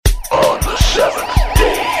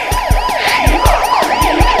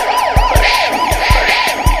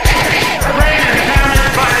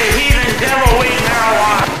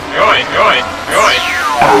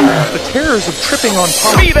terrors of tripping on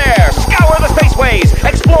pumps. Be there! Scour the spaceways!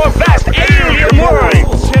 Explore vast alien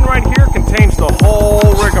worlds! This tin right here contains the whole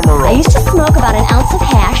rigmarole. I used to smoke about an ounce of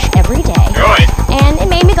hash every day. Good. And it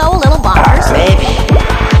made me go a little bonkers. Maybe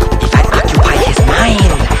if I occupy his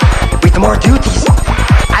mind with more duties,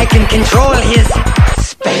 I can control his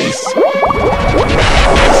space.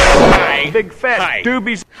 Hi. Big fat Hi.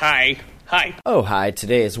 doobies. Hi. Hi. Oh, hi.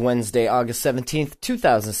 Today is Wednesday, August 17th,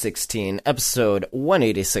 2016, episode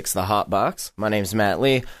 186 of the Hotbox. My name's Matt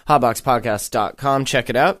Lee, hotboxpodcast.com. Check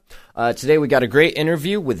it out. Today we got a great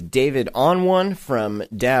interview with David Onone from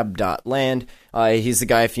dab.land. He's the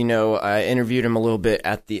guy, if you know, I interviewed him a little bit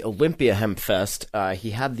at the Olympia Hemp Fest.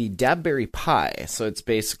 He had the Dabberry pie, so it's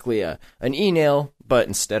basically an e-nail, but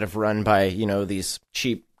instead of run by, these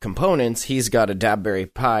cheap components, he's got a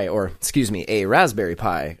Dabberry Pi, or excuse me, a Raspberry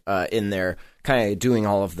Pi in there, kind of doing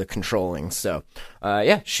all of the controlling. So,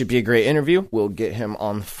 should be a great interview. We'll get him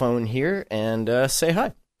on the phone here and say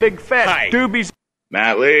hi. Big fat Hi. doobies.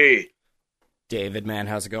 Matt Lee, David, man,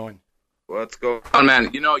 how's it going? what's going on, man?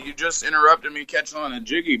 You just interrupted me catching on a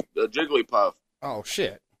Jigglypuff Oh,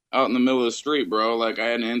 shit. out in the middle of the street, bro. Like, I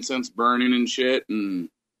had an incense burning and shit, and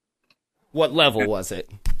What level was it?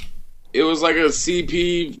 it was like a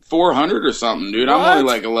CP 400 or something, dude. I'm What? only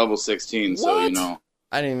like a level 16, so What?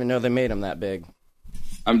 I didn't even know they made them that big.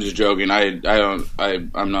 I'm just joking. I'm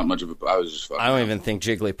not much of a. I was just fucking. I don't even think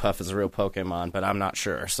Jigglypuff is a real Pokemon, but I'm not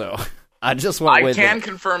sure, so I just went I with can it.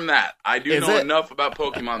 confirm that. I do Is know it? enough about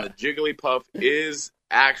Pokemon. The Jigglypuff is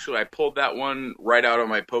actually. I pulled that one right out of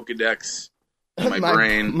my Pokedex in my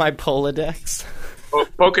brain. My Poledex.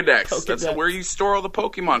 Pokedex. That's Pokedex. where you store all the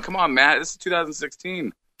Pokemon. Come on, Matt. This is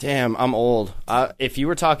 2016. Damn, I'm old. If you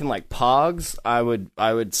were talking like Pogs, I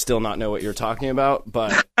would still not know what you're talking about,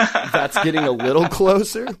 but that's getting a little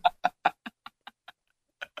closer.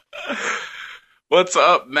 What's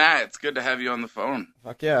up, Matt? It's good to have you on the phone.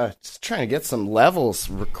 Fuck yeah, just trying to get some levels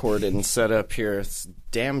recorded and set up here. It's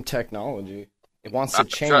damn technology. It wants to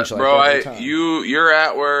change, like bro. every time. You're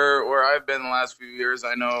at where I've been the last few years.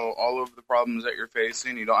 I know all of the problems that you're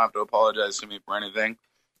facing. You don't have to apologize to me for anything.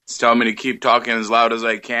 Just tell me to keep talking as loud as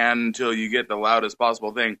I can until you get the loudest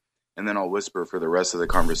possible thing, and then I'll whisper for the rest of the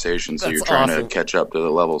conversation. So That's you're trying awesome. to catch up to the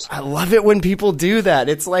levels. I love it when people do that.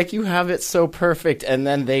 It's like you have it so perfect, and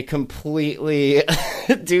then they completely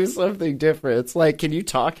do something different. It's like, can you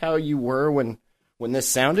talk how you were when this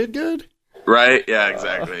sounded good? Right? Yeah,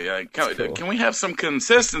 exactly. cool. Can we have some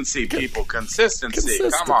consistency, people? Consistency. Come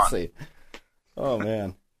on. Consistency. Oh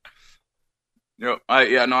man.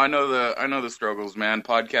 I know the struggles, man.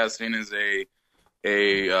 Podcasting is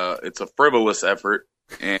it's a frivolous effort,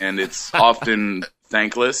 and it's often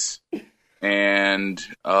thankless, and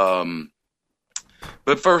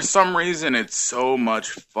but for some reason it's so much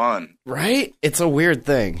fun. Right? It's a weird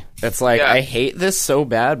thing. It's like, Yeah. I hate this so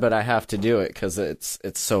bad, but I have to do it because it's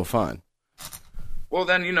so fun. Well,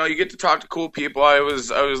 then you get to talk to cool people. I was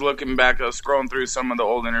looking back, scrolling through some of the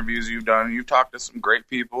old interviews you've done. You've talked to some great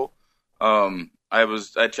people.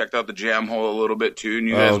 I checked out the Jam Hole a little bit too, and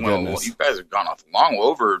you guys have gone off long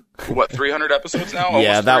over 300 episodes now.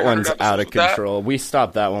 Yeah, Almost that 300 one's episodes out of with that? control. We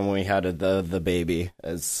stopped that one when we had the baby.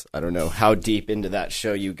 As I don't know how deep into that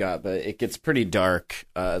show you got, but it gets pretty dark.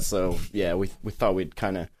 So yeah, we thought we'd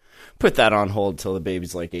kind of put that on hold till the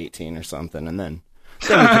baby's like 18 or something, and then we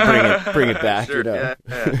could bring it back. Sure, yeah.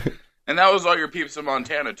 And that was all your peeps in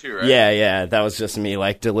Montana too, right? Yeah, that was just me,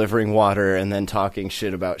 like, delivering water and then talking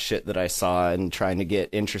shit about shit that I saw and trying to get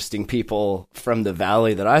interesting people from the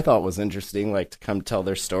valley that I thought was interesting, like, to come tell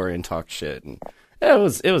their story and talk shit. And yeah,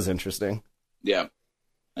 it was interesting. Yeah,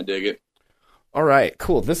 I dig it. All right,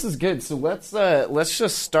 cool. This is good. So let's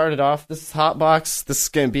just start it off. This is Hotbox. This is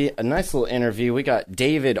going to be a nice little interview. We got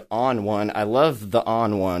David Onone. I love the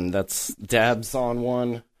on one. That's Dabs on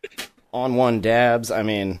one. On one Dabs. I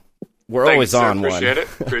mean, we're Thanks, always sir. on Appreciate one. it.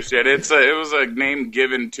 Appreciate it. It was a name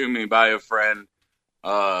given to me by a friend,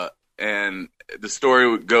 and the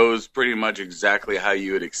story goes pretty much exactly how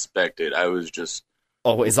you would expect it. I was just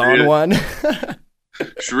Always on one.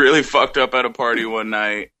 really fucked up at a party one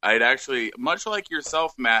night. I'd actually, much like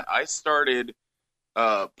yourself, Matt, I started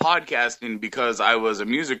podcasting because I was a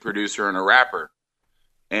music producer and a rapper,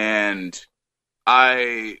 and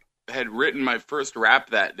I had written my first rap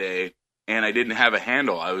that day. And I didn't have a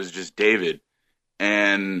handle. I was just David.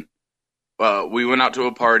 And we went out to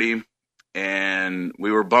a party, and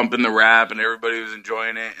we were bumping the rap, and everybody was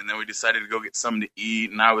enjoying it. And then we decided to go get something to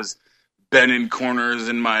eat. And I was bending corners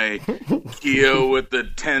in my Kia with the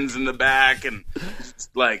tens in the back and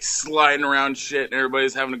like sliding around shit. And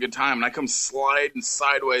everybody's having a good time. And I come sliding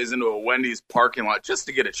sideways into a Wendy's parking lot just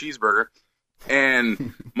to get a cheeseburger.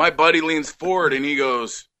 And my buddy leans forward and he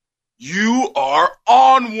goes, "You are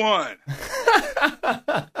on one."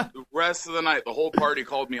 The rest of the night, the whole party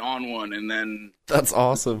called me on one. And then That's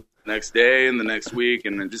awesome. next day and the next week,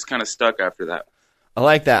 and it just kind of stuck after that. I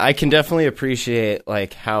like that. I can definitely appreciate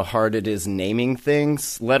like how hard it is naming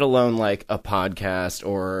things, let alone like a podcast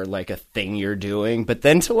or like a thing you're doing. But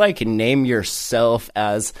then to like name yourself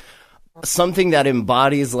as something that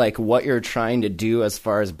embodies like what you're trying to do as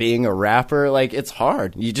far as being a rapper, like it's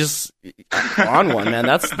hard. You just on one, man.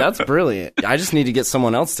 That's brilliant. I just need to get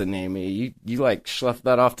someone else to name me. You like slough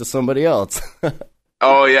that off to somebody else.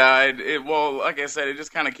 Oh yeah, well, like I said, it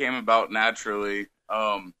just kind of came about naturally.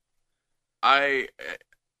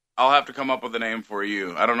 I'll have to come up with a name for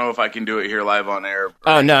you. I don't know if I can do it here live on air.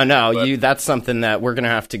 Oh no, but that's something that we're gonna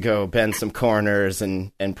have to go bend some corners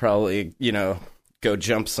and probably go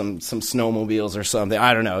jump some snowmobiles or something.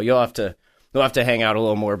 I don't know. You'll have to hang out a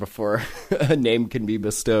little more before a name can be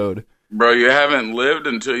bestowed. Bro, you haven't lived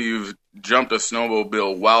until you've jumped a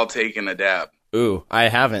snowmobile while taking a dab. Ooh, I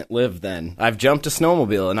haven't lived then. I've jumped a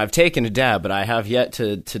snowmobile and I've taken a dab, but I have yet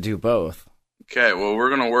to do both. Okay, well, we're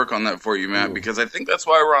going to work on that for you, Matt, because I think that's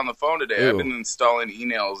why we're on the phone today. Ooh. I've been installing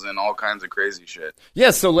emails and all kinds of crazy shit.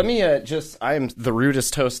 Yeah, so let me I am the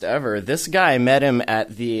rudest host ever. This guy, I met him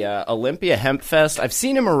at the Olympia Hemp Fest. I've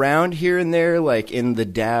seen him around here and there, like in the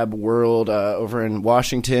dab world, over in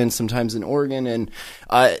Washington, sometimes in Oregon, and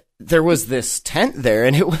there was this tent there,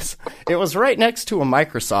 and it was right next to a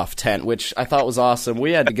Microsoft tent, which I thought was awesome.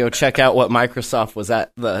 We had to go check out what Microsoft was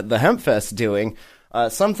at the Hemp Fest doing.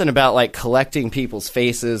 Something about like collecting people's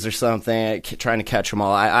faces or something, trying to catch them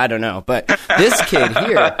all. I don't know, but this kid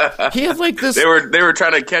here, he had like this. They were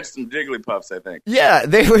trying to catch some Jigglypuffs, I think. Yeah,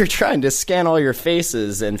 they were trying to scan all your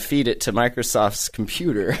faces and feed it to Microsoft's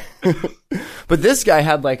computer. But this guy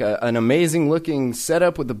had like an amazing looking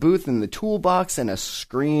setup with a booth and the toolbox and a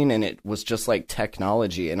screen, and it was just like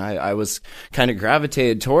technology. And I was kind of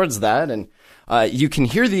gravitated towards that. And you can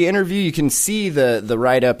hear the interview. You can see the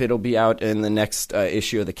write-up. It'll be out in the next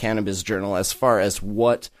issue of the Cannabis Journal as far as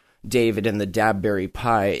what David and the Dabberry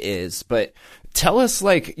Pie is. But tell us,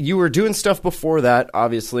 like, you were doing stuff before that,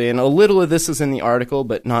 obviously, and a little of this is in the article,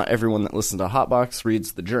 but not everyone that listens to Hotbox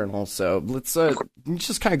reads the journal. So let's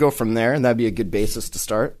just kind of go from there, and that'd be a good basis to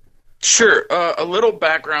start. Sure. A little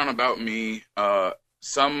background about me.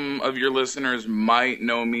 Some of your listeners might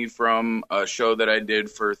know me from a show that I did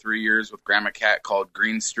for 3 years with Grandma Cat called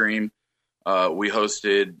Green Stream. We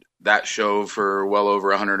hosted that show for well over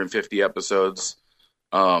 150 episodes.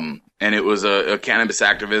 And it was a cannabis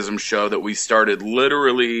activism show that we started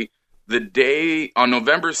literally the day on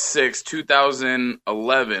November 6,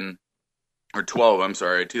 2011, or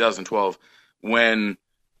 2012, when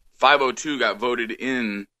 502 got voted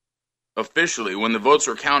in officially. When the votes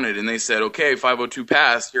were counted and they said, okay, 502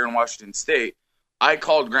 passed here in Washington State, I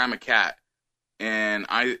called Grandma Cat, and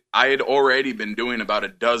I had already been doing about a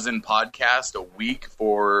dozen podcasts a week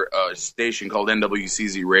for a station called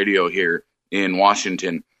NWCZ Radio here in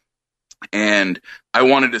Washington. And I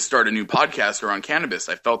wanted to start a new podcast around cannabis.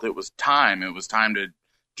 I felt it was time. It was time to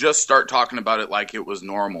just start talking about it like it was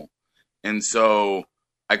normal. And so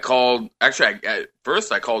I called, actually, at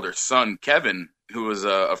first I called her son, Kevin, who was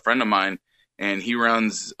a friend of mine, and he ran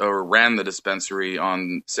the dispensary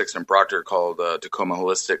on 6th and Proctor called Tacoma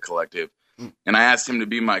Holistic Collective. And I asked him to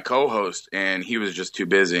be my co-host, and he was just too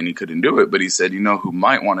busy and he couldn't do it. But he said, who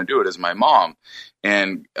might want to do it is my mom.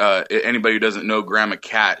 And anybody who doesn't know Grandma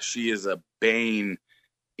Cat, she is a bane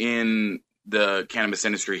in the cannabis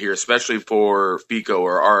industry here, especially for FICO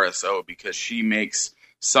or RSO, because she makes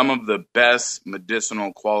some of the best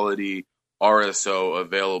medicinal quality RSO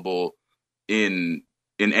available in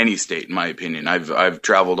any state, in my opinion. I've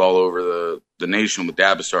traveled all over the nation with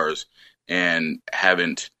Dabstars and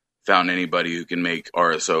haven't found anybody who can make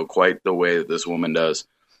RSO quite the way that this woman does.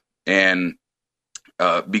 And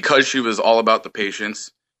because she was all about the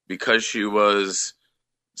patients, because she was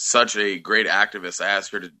such a great activist, I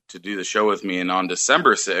asked her to do the show with me. And on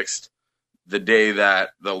December 6th, the day that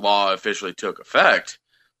the law officially took effect,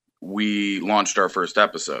 we launched our first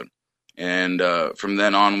episode. And from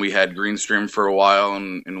then on, we had Greenstream for a while,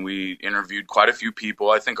 and we interviewed quite a few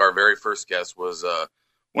people. I think our very first guest was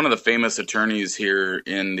one of the famous attorneys here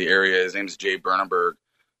in the area. His name's Jay Bernenberg.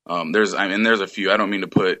 There's a few. I don't mean to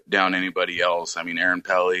put down anybody else. I mean, Aaron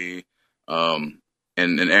Pelly, and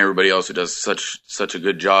everybody else who does such a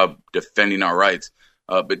good job defending our rights.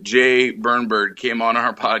 But Jay Bernberg came on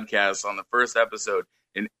our podcast on the first episode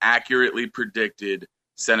and accurately predicted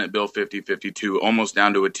Senate Bill 5052, almost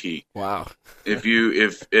down to a T. Wow. If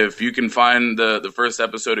you can find the first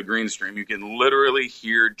episode of Greenstream, you can literally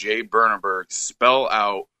hear Jay Bernberg spell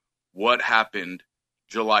out what happened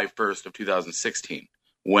July 1st of 2016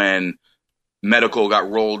 when medical got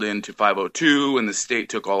rolled into 502 and the state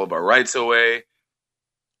took all of our rights away.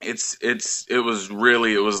 It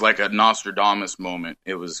was like a Nostradamus moment.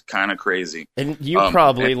 It was kind of crazy. And you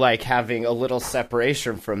probably like having a little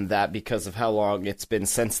separation from that because of how long it's been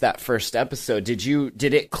since that first episode.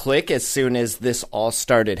 Did it click as soon as this all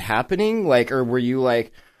started happening? Like, or were you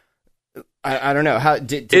like, I don't know, how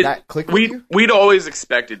did that click with you? We'd always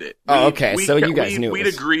expected it. Oh, okay. So you guys knew. We'd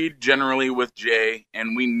agreed generally with Jay,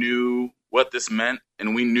 and we knew what this meant,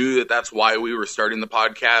 and we knew that that's why we were starting the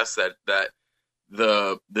podcast, that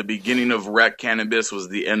the beginning of rec cannabis was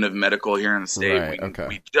the end of medical here in the state. Right,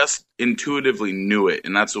 we just intuitively knew it,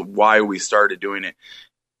 and that's why we started doing it.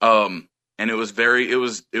 And it was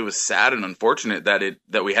sad and unfortunate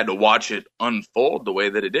that we had to watch it unfold the way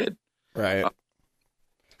that it did. Right.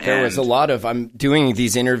 There was a lot of, I'm doing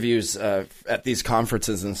these interviews at these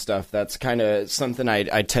conferences and stuff. That's kind of something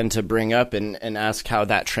I tend to bring up and ask how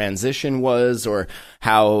that transition was or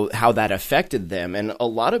how that affected them. And a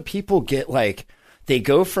lot of people get like, they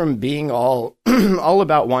go from being all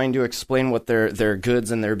about wanting to explain what their goods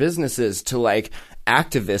and their business is to like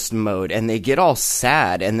activist mode, and they get all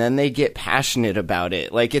sad and then they get passionate about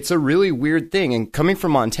it. Like, it's a really weird thing. And coming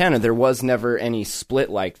from Montana, there was never any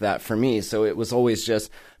split like that for me. So it was always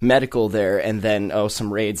just medical there, and then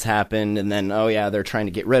some raids happened, and then they're trying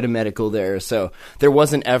to get rid of medical there. So there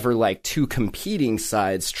wasn't ever like two competing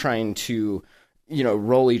sides trying to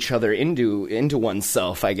roll each other into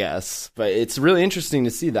oneself, I guess. But it's really interesting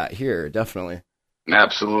to see that here, definitely.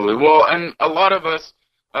 Absolutely. Well, and a lot of us,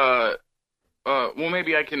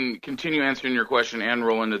 maybe I can continue answering your question and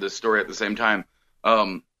roll into this story at the same time.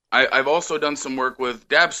 I've also done some work with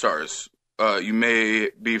Dabstars. You may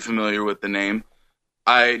be familiar with the name.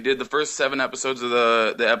 I did the first 7 episodes of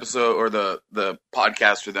the episode or the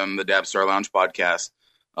podcast for them, the Dabstar Lounge podcast.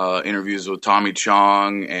 Interviews with Tommy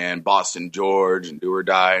Chong and Boston George and Do or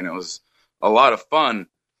Die, and it was a lot of fun.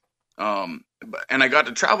 And I got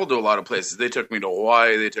to travel to a lot of places. They took me to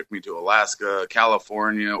Hawaii, they took me to Alaska,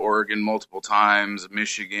 California, Oregon multiple times,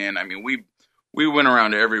 Michigan. I mean, we went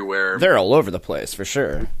around everywhere. They're all over the place, for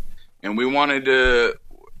sure. And we wanted to,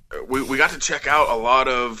 we got to check out a lot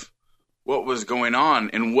of what was going on.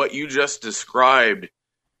 And what you just described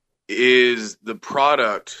is the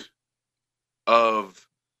product of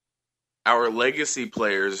our legacy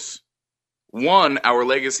players. One, our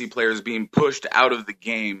legacy players being pushed out of the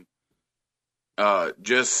game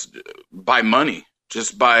just by money,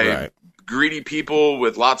 just by greedy people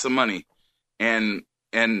with lots of money. And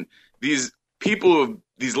these people,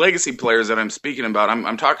 these legacy players that I'm speaking about,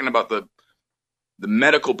 I'm talking about the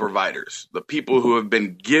medical providers, the people who have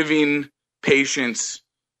been giving patients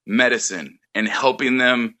medicine and helping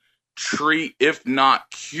them treat, if not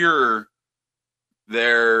cure,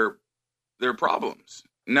 their problems.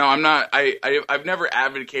 Now, I've never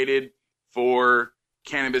advocated for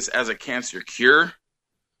cannabis as a cancer cure,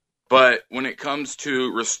 but when it comes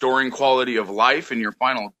to restoring quality of life in your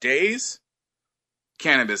final days,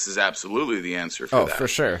 cannabis is absolutely the answer for that. Oh, for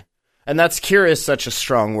sure. And that's cure is such a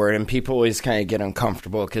strong word, and people always kind of get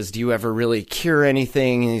uncomfortable because do you ever really cure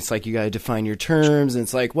anything? And it's like, you got to define your terms, and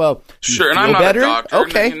it's like, well, sure, and I'm not better? A doctor.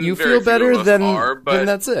 Okay, you feel better, then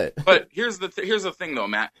that's it. But here's the thing, though,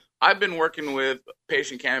 Matt. I've been working with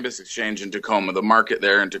Patient Cannabis Exchange in Tacoma, the market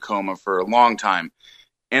there in Tacoma, for a long time.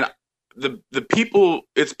 And the people,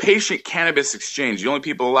 it's Patient Cannabis Exchange. The only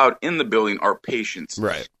people allowed in the building are patients.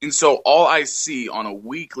 Right. And so all I see on a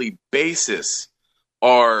weekly basis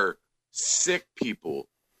are sick people,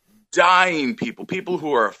 dying people, people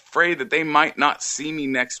who are afraid that they might not see me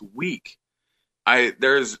next week.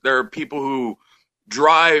 There are people who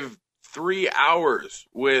drive 3 hours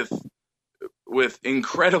with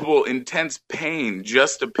incredible intense pain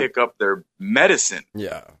just to pick up their medicine.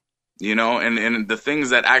 Yeah. And the things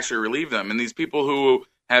that actually relieve them. And these people who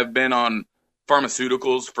have been on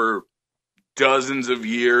pharmaceuticals for dozens of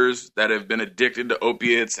years, that have been addicted to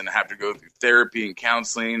opiates and have to go through therapy and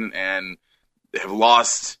counseling and have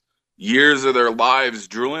lost years of their lives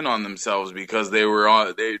drooling on themselves because they were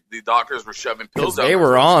on, the doctors were shoving pills out. They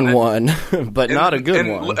were on one, but not a good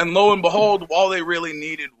one. And lo and behold, all they really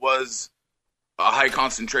needed was a high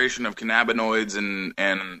concentration of cannabinoids and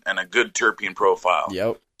a good terpene profile.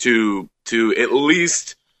 Yep. To at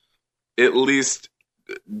least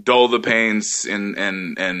dull the pains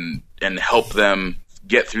and help them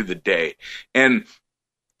get through the day. And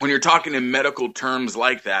when you're talking in medical terms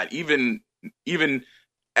like that, even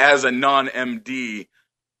as a non-MD,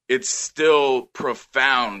 it's still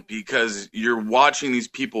profound because you're watching these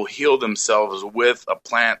people heal themselves with a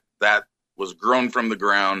plant that was grown from the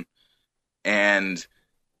ground and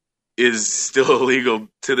is still illegal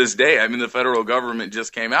to this day. I mean, the federal government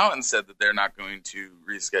just came out and said that they're not going to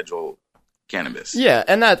reschedule cannabis. Yeah,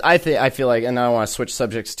 and that I feel like, and I don't want to switch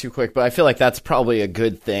subjects too quick, but I feel like that's probably a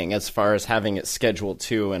good thing as far as having it scheduled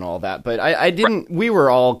too and all that. But I didn't. We were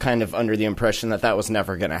all kind of under the impression that that was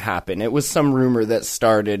never going to happen. It was some rumor that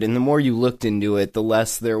started, and the more you looked into it, the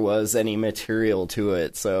less there was any material to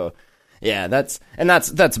it. So, yeah, that's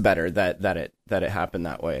better that it happened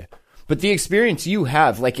that way. But the experience you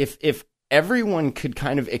have, like if everyone could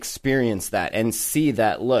kind of experience that and see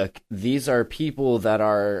that, look, these are people that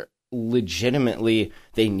are legitimately,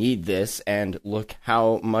 they need this, and look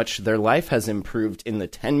how much their life has improved in the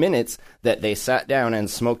 10 minutes that they sat down and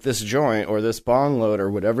smoked this joint or this bong load or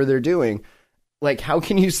whatever they're doing. Like, how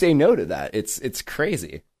can you say no to that? It's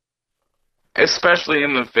crazy. Especially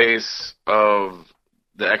in the face of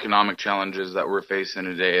the economic challenges that we're facing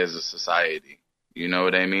today as a society. You know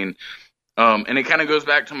what I mean? And it kind of goes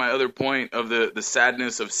back to my other point of the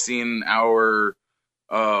sadness of seeing our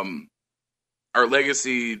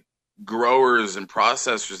legacy growers and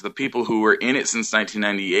processors, the people who were in it since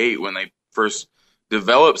 1998 when they first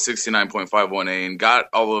developed 69.51A and got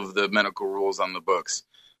all of the medical rules on the books.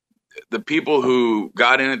 The people who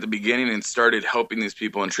got in at the beginning and started helping these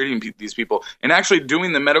people and treating these people and actually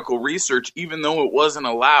doing the medical research, even though it wasn't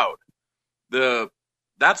allowed.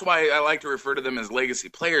 That's why I like to refer to them as legacy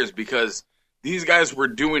players, because these guys were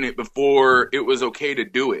doing it before it was okay to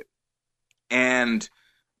do it. And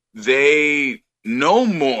they know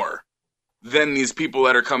more than these people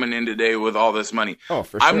that are coming in today with all this money. Oh,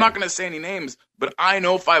 for sure. I'm not going to say any names, but I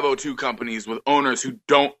know 502 companies with owners who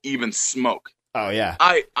don't even smoke. Oh, yeah.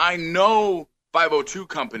 I know 502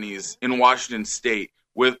 companies in Washington State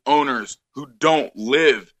with owners who don't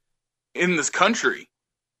live in this country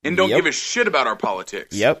and don't give a shit about our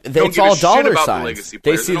politics. Yep. Don't it's all dollar about signs. The legacy They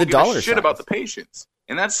players. see They the don't dollar give a shit signs. about the patients.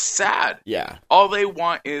 And that's sad. Yeah. All they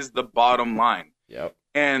want is the bottom line. Yep.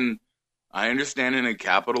 And I understand in a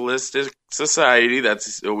capitalistic society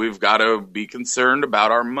we've got to be concerned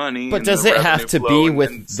about our money. But and does the it have revenue to flow be and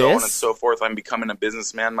with so on this? and so forth? I'm becoming a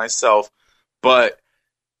businessman myself. But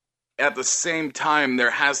at the same time,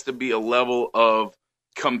 there has to be a level of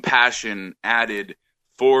compassion added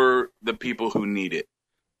for the people who need it.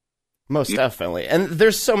 Most definitely. And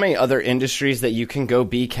there's so many other industries that you can go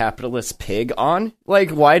be capitalist pig on. Like,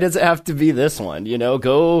 why does it have to be this one? You know,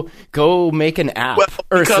 go make an app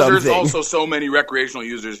or because something. there's also so many recreational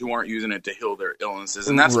users who aren't using it to heal their illnesses.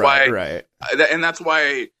 And that's Right. And that's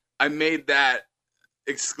why I made that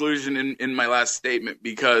exclusion in my last statement,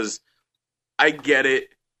 because I get it.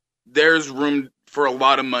 There's room for a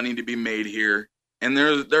lot of money to be made here. And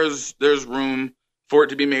there's room for it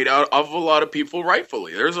to be made out of a lot of people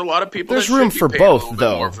rightfully. There's a lot of people. There's that room should be for paid both, a little bit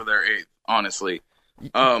though. more for their eighth, honestly.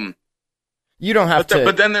 You don't have to.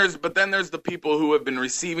 But then there's the people who have been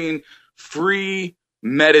receiving free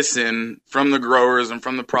medicine from the growers and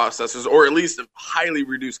from the processors, or at least a highly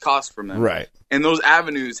reduced cost from them. Right. And those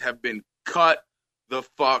avenues have been cut the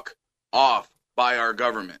fuck off by our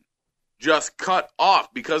government. Just cut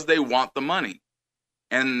off because they want the money.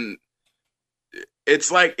 And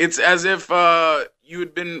it's as if you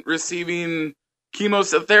had been receiving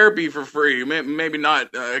chemotherapy for free. Maybe not.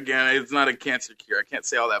 Again, it's not a cancer cure. I can't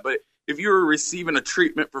say all that. But if you were receiving a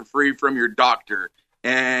treatment for free from your doctor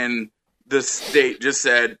and the state just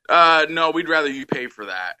said, no, we'd rather you pay for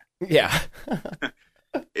that. Yeah.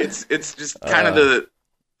 It's just kind of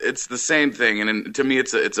it's the same thing. And to me,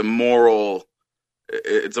 it's a moral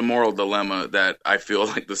dilemma that I feel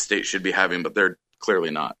like the state should be having, but they're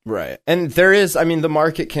clearly not. Right. And the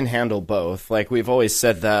market can handle both. Like, we've always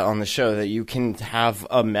said that on the show, that you can have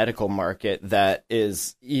a medical market that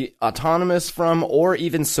is autonomous from or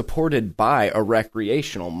even supported by a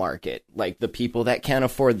recreational market. Like, the people that can't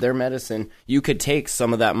afford their medicine, you could take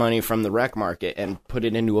some of that money from the rec market and put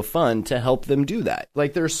it into a fund to help them do that.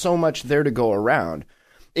 Like, there's so much there to go around.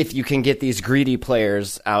 If you can get these greedy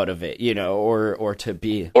players out of it, you know, or to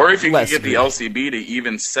be, or if you can get greedy. the LCB to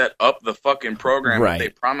even set up the fucking program Right. that they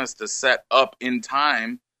promised to set up in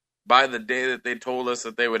time by the day that they told us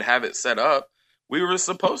that they would have it set up. We were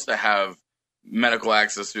supposed to have medical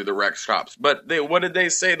access through the rec shops, but what did they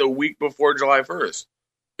say the week before July 1st?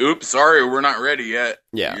 Oops, sorry, we're not ready yet.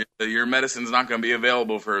 Yeah. Your medicine's not going to be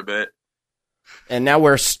available for a bit. And now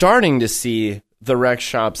we're starting to see the rec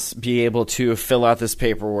shops be able to fill out this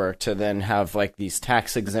paperwork to then have like these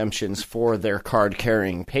tax exemptions for their card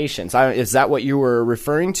carrying patients. Is that what you were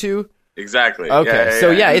referring to? Exactly. Okay,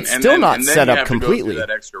 so it's still not set up completely. That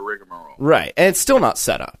extra rigmarole. Right, and it's still not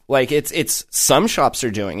set up. Like it's some shops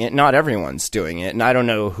are doing it, not everyone's doing it, and I don't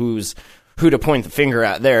know who to point the finger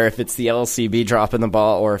at there. If it's the LCB dropping the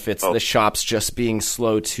ball, or if it's the shops just being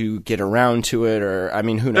slow to get around to it, or I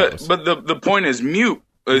mean, who knows? But the point is mute,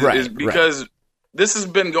 is because this has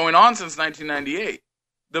been going on since 1998.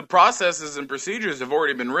 The processes and procedures have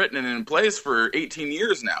already been written and in place for 18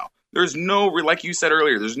 years now. There's no, like you said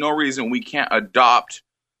earlier, there's no reason we can't adopt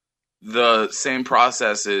the same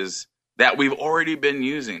processes that we've already been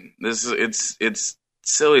using. It's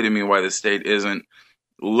silly to me why the state isn't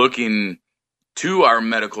looking to our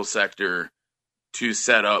medical sector to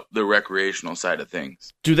set up the recreational side of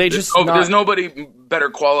things. Do they just there's nobody better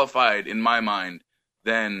qualified in my mind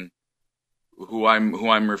than who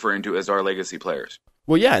I'm referring to as our legacy players.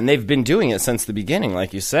 Well, yeah, and they've been doing it since the beginning,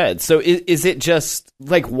 like you said. So is it just,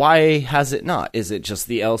 like, why has it not? Is it just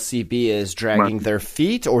the LCB is dragging their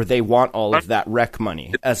feet, or they want all of that rec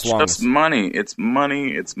money? It's money. It's money.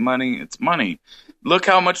 It's money. It's money. Look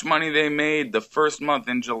how much money they made the first month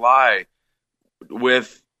in July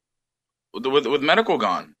with medical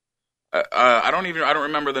gone. I don't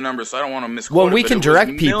remember the numbers, so I don't want to misquote. Well, we can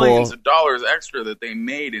direct people millions of dollars extra that they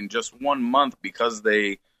made in just 1 month because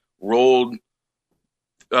they rolled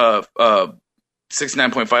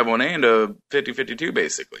 69.51A into 5052,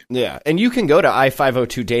 basically. Yeah, and you can go to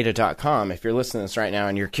i502data.com if you're listening to this right now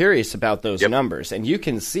and you're curious about those numbers, and you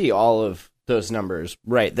can see all of those numbers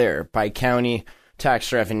right there by county,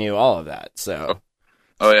 tax revenue, all of that. So,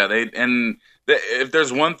 if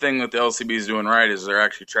there's one thing that the LCB is doing right is they're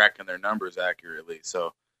actually tracking their numbers accurately.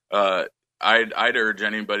 So, I'd urge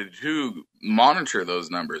anybody to monitor those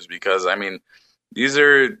numbers, because I mean, these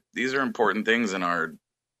are important things in our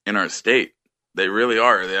state. They really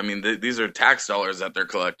are. These are tax dollars that they're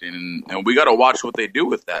collecting, and we got to watch what they do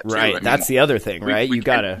with that too. Right. That's the other thing, right? You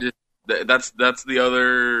gotta. That's the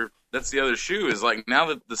other shoe, is like, now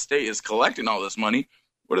that the state is collecting all this money,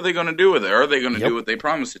 what are they going to do with it? Are they going to do what they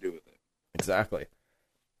promised to do with it? Exactly.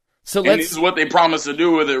 So this is what they promised to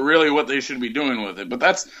do with it, really what they should be doing with it. But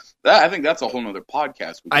I think that's a whole nother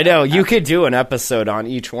podcast. I know, you could do an episode on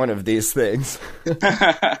each one of these things.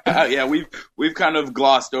 Yeah, we've kind of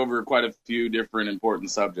glossed over quite a few different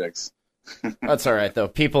important subjects. That's all right, though.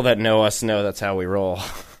 People that know us know that's how we roll.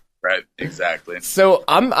 Right, exactly. So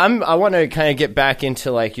I want to kind of get back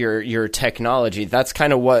into like your technology. That's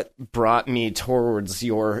kind of what brought me towards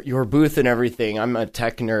your booth and everything. I'm a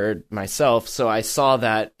tech nerd myself, so I saw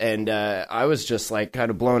that and I was just like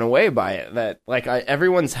kind of blown away by it. That like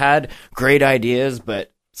everyone's had great ideas,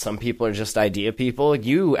 but some people are just idea people.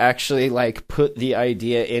 You actually like put the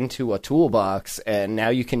idea into a toolbox, and now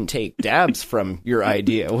you can take dabs from your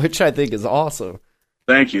idea, which I think is awesome.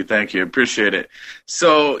 Thank you. Appreciate it.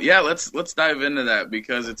 So yeah, let's dive into that,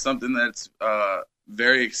 because it's something that's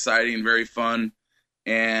very exciting, very fun,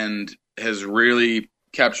 and has really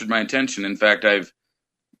captured my attention. In fact, I've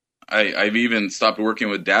even stopped working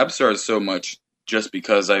with Dabstars so much just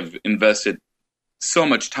because I've invested so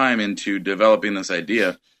much time into developing this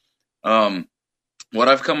idea. What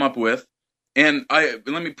I've come up with, and let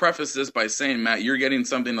me preface this by saying, Matt, you're getting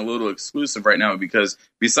something a little exclusive right now, because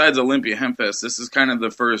besides Olympia Hempfest, this is kind of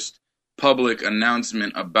the first public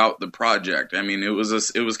announcement about the project. I mean, it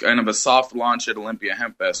was kind of a soft launch at Olympia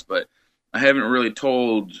Hempfest, but I haven't really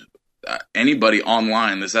told anybody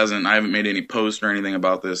online. I haven't made any posts or anything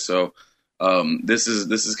about this. So this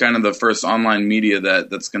is kind of the first online media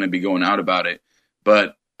that's going to be going out about it.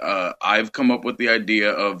 But I've come up with the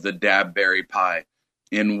idea of the Dabberry pie.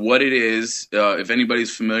 And what it is, if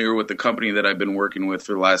anybody's familiar with the company that I've been working with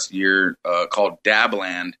for the last year, called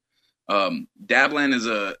Dabland.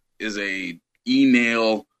 Dabland is a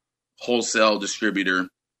e-nail wholesale distributor,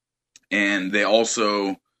 and they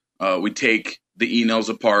also we take the e-nails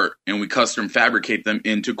apart and we custom fabricate them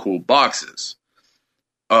into cool boxes.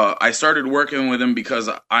 I started working with him because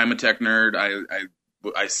I'm a tech nerd.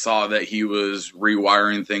 I saw that he was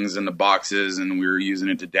rewiring things into boxes, and we were using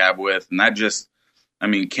it to dab with, and that just,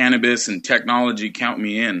 cannabis and technology count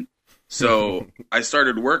me in. So I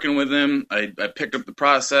started working with him. I picked up the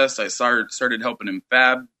process. I started helping him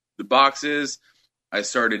fab the boxes. I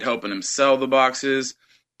started helping him sell the boxes.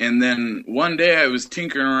 And then one day I was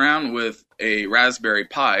tinkering around with a Raspberry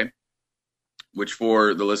Pi, which,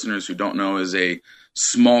 for the listeners who don't know, is a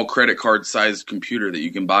small credit card sized computer that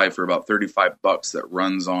you can buy for about $35 that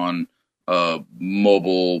runs on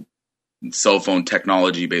mobile cell phone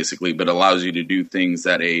technology, basically, but allows you to do things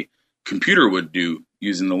that a computer would do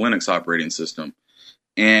using the Linux operating system.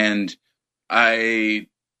 And I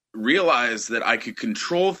realized that I could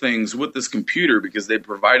control things with this computer because they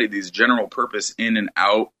provided these general purpose in and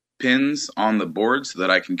out pins on the board so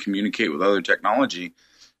that I can communicate with other technology.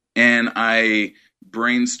 And I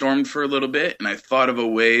brainstormed for a little bit, and I thought of a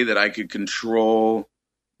way that I could control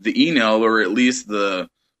the e-nail, or at least the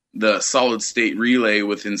solid state relay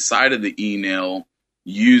with inside of the e-nail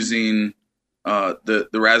using the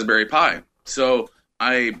Raspberry Pi. So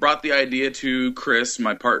I brought the idea to Chris,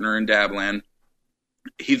 my partner in Dabland.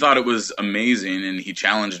 He thought it was amazing, and he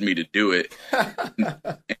challenged me to do it,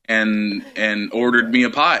 and ordered me a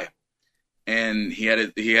Pi. And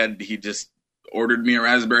he just ordered me a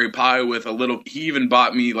Raspberry Pi with a little. He even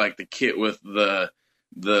bought me like the kit with the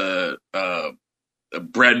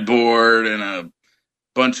breadboard and a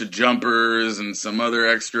bunch of jumpers and some other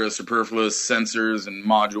extra superfluous sensors and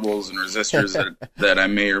modules and resistors that I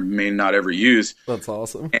may or may not ever use. That's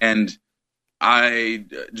awesome. And I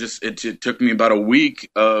just, it took me about a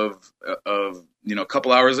week of a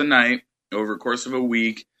couple hours a night over a course of a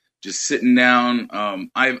week, just sitting down.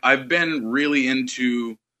 I've been really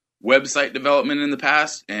into website development in the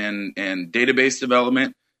past and database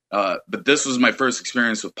development. But this was my first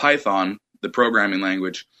experience with Python, the programming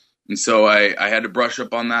language. And so I had to brush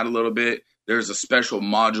up on that a little bit. There's a special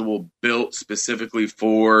module built specifically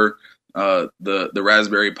for the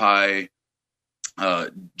Raspberry Pi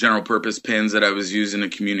general purpose pins that I was using to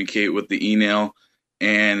communicate with the e-nail.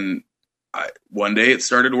 And one day it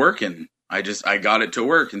started working. I got it to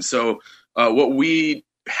work. And so what we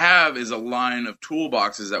have is a line of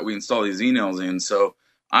toolboxes that we install these e-nails in. So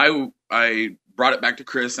I brought it back to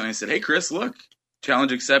Chris and I said, "Hey Chris, look,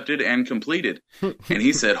 challenge accepted and completed." And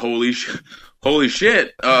he said, holy shit,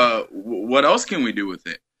 what else can we do with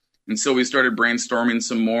it? And so we started brainstorming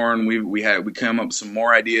some more, and we came up with some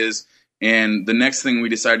more ideas. And the next thing we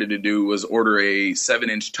decided to do was order a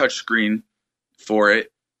 7-inch touchscreen for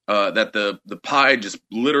it, that the Pi just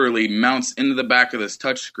literally mounts into the back of this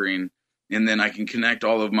touchscreen, and then I can connect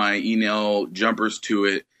all of my e-nail jumpers to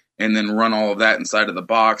it, and then run all of that inside of the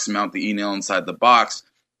box, mount the e-nail inside the box.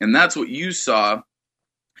 And that's what you saw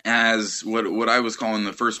as what I was calling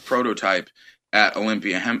the first prototype at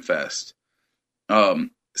Olympia Hemp Fest.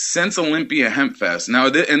 Since Olympia Hemp Fest, now,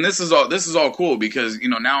 and this is all cool because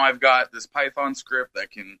now I've got this Python script that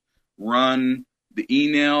can run the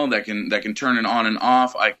e-nail, that can turn it on and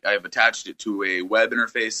off. I've attached it to a web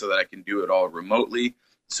interface so that I can do it all remotely.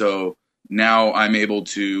 So now I'm able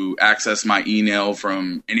to access my e-nail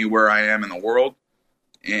from anywhere I am in the world.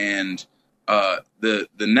 And the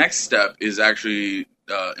next step is actually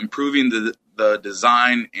improving the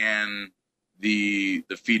design and the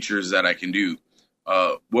features that I can do.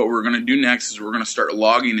 What we're going to do next is we're going to start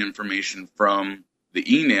logging information from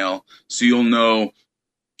the e-nail, so you'll know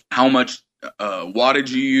how much wattage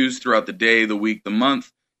you use throughout the day, the week, the month.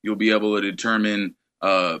 You'll be able to determine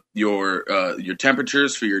your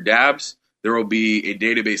temperatures for your dabs. There will be a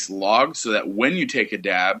database log so that when you take a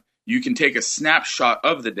dab, you can take a snapshot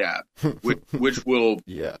of the dab, which will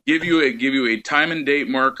give you a time and date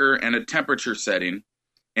marker and a temperature setting,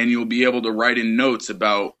 and you'll be able to write in notes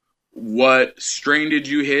about what strain did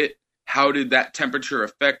you hit, how did that temperature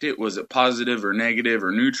affect it, was it positive or negative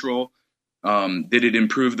or neutral, did it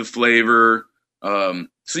improve the flavor,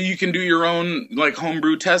 so you can do your own like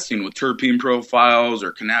homebrew testing with terpene profiles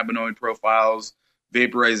or cannabinoid profiles,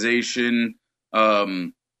 vaporization,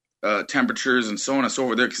 temperatures, and so on and so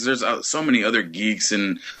forth. There, because there's so many other geeks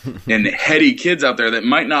and heady kids out there that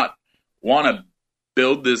might not want to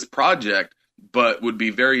build this project, but would be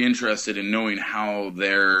very interested in knowing how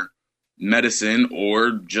their medicine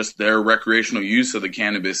or just their recreational use of the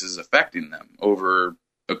cannabis is affecting them over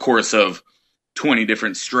a course of 20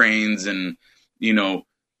 different strains and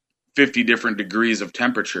 50 different degrees of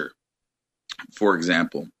temperature, for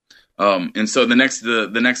example. And so the next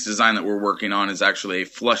design that we're working on is actually a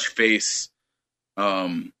flush face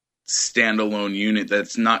standalone unit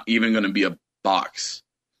that's not even going to be a box.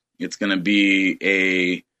 It's going to be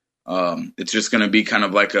it's just going to be kind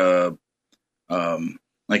of like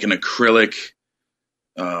like an acrylic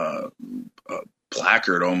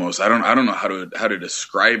placard almost. I don't know how to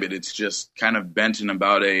describe it. It's just kind of bent in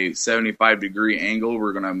about a 75-degree angle.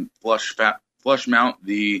 We're going to flush mount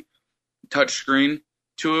the touchscreen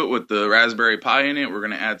to it with the Raspberry Pi in it. We're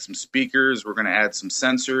going to add some speakers. We're going to add some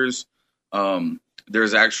sensors.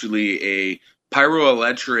 There's actually a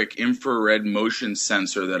pyroelectric infrared motion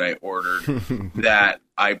sensor that I ordered that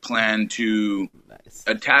I plan to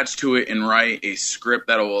attach to it and write a script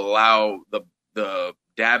that will allow the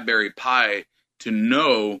Dabberry Pi to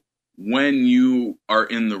know when you are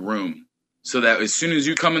in the room, so that as soon as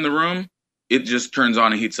you come in the room, it just turns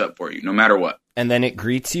on and heats up for you, no matter what. and then it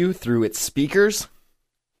greets you through its speakers.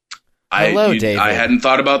 Hello, David. I hadn't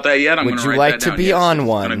thought about that yet. Would you like to be on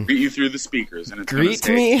one? I'm going to greet you through the speakers. And it's greet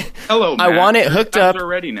say, me? Hello, Matt. I want it hooked up. Are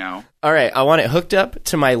ready now. All right, I want it hooked up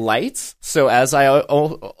to my lights. So as I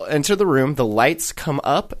enter the room, the lights come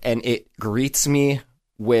up and it greets me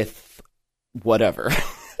with whatever.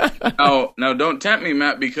 No, don't tempt me,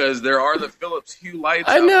 Matt, because there are the Philips Hue lights.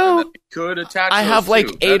 I know. That you could attach. I have like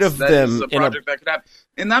 8 of them. That is a project that could happen,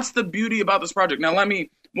 and that's the beauty about this project. Now, one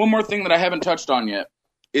more thing that I haven't touched on yet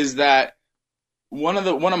is that one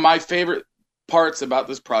of my favorite parts about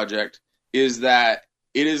this project is that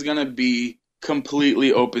it is going to be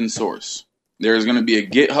completely open source. There is going to be a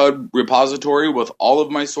GitHub repository with all of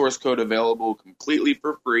my source code available completely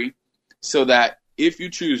for free, so that if you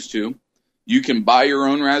choose to, you can buy your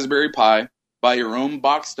own Raspberry Pi, buy your own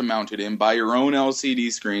box to mount it in, buy your own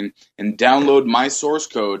LCD screen, and download my source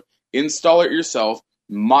code, install it yourself,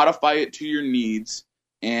 modify it to your needs,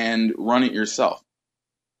 and run it yourself.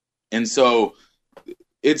 And so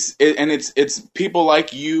it's people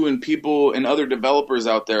like you and people and other developers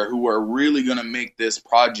out there who are really going to make this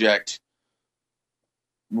project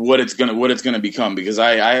what it's gonna become. Because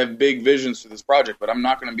I have big visions for this project, but I'm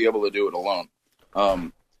not going to be able to do it alone.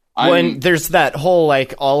 When there's that whole,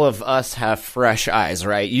 like, all of us have fresh eyes,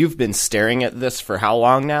 right? You've been staring at this for how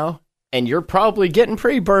long now? And you're probably getting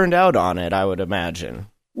pretty burned out on it, I would imagine.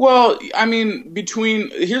 Well, I mean,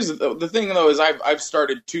 here's the thing, though, is I've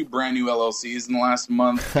started 2 brand new LLCs in the last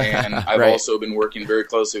month, and I've Right. also been working very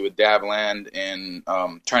closely with Dabland and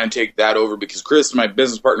trying to take that over, because Chris, my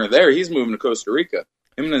business partner there, he's moving to Costa Rica.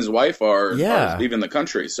 Him and his wife are leaving the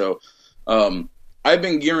country. So I've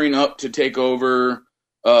been gearing up to take over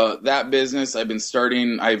that business. I've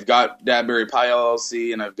got Dabberry Pi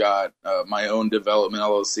LLC, and I've got my own development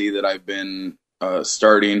LLC that I've been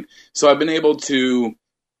starting. So I've been able to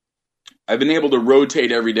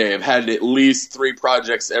rotate every day. I've had at least 3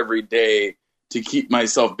 projects every day to keep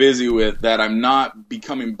myself busy with, that I'm not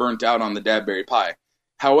becoming burnt out on the Dabberry Pi.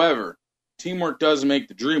 However, teamwork does make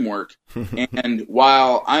the dream work. And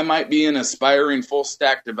while I might be an aspiring full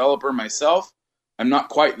stack developer myself, I'm not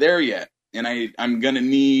quite there yet. And I'm gonna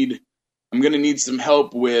need some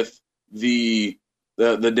help with the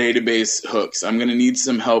database hooks. I'm gonna need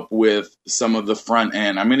some help with some of the front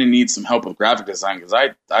end. I'm gonna need some help with graphic design,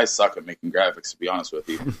 because I suck at making graphics, to be honest with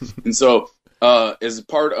you. And so as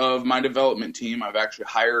part of my development team, I've actually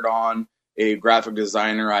hired on a graphic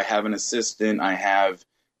designer. I have an assistant. I have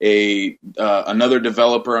another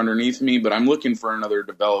developer underneath me, but I'm looking for another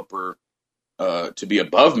developer to be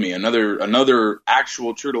above me, another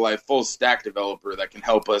actual true to life full stack developer that can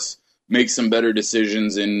help us make some better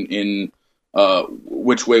decisions in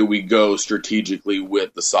which way we go strategically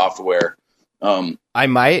with the software. I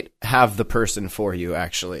might have the person for you,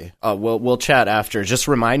 actually. We'll chat after. Just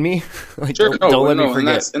remind me. Sure, don't let me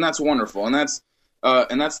forget. And that's wonderful, and that's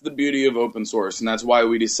the beauty of open source, and that's why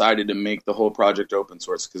we decided to make the whole project open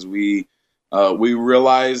source, because we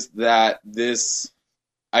realized that this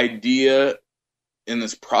idea in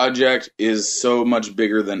this project is so much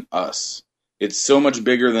bigger than us. It's so much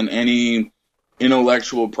bigger than any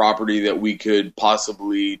intellectual property that we could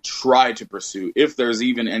possibly try to pursue, if there's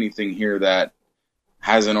even anything here that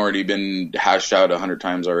hasn't already been hashed out 100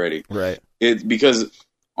 times already. Right. Because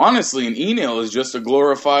honestly, an e-nail is just a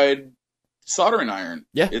glorified soldering iron.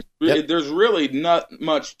 Yeah. There's really not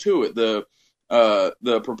much to it. The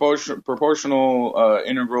proportional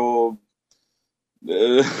integral.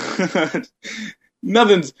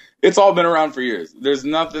 It's all been around for years. There's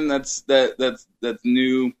nothing that's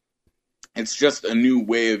new. It's just a new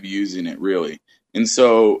way of using it, really. And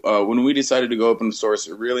so when we decided to go open source,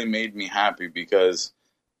 it really made me happy, because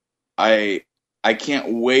I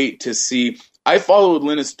can't wait to see. I followed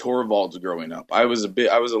Linus Torvalds growing up. I was a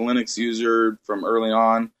Linux user from early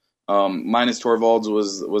on. Linus Torvalds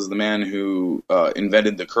was the man who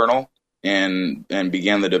invented the kernel and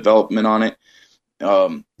began the development on it.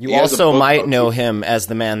 You also might know him as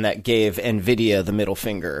the man that gave NVIDIA the middle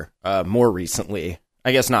finger more recently.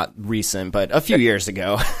 I guess not recent, but a few years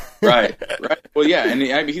ago. Right. Well, yeah,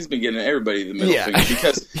 and he's been getting everybody the middle finger,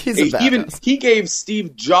 because he gave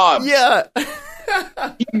Steve Jobs. Yeah.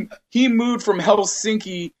 he moved from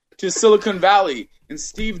Helsinki to Silicon Valley, and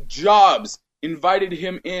Steve Jobs invited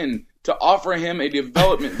him in to offer him a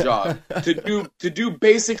development job to do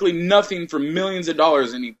basically nothing for millions of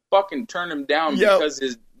dollars, and he fucking turned him down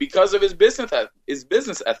because of his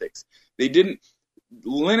business ethics. They didn't.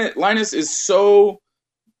 Linus is so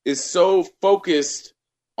focused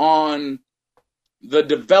on the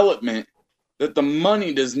development that the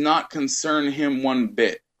money does not concern him one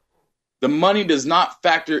bit. the money does not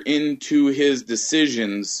factor into his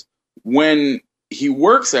decisions when he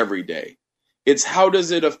works every day. It's how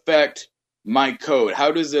does it affect my code?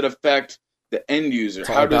 How does it affect the end user?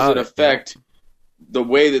 How does it affect the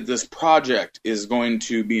way that this project is going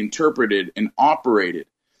to be interpreted and operated?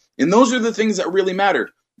 And those are the things that really matter.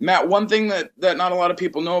 Matt, one thing that not a lot of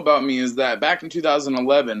people know about me is that back in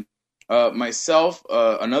 2011, myself,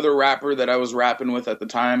 another rapper that I was rapping with at the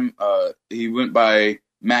time, he went by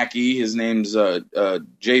Mackie. His name's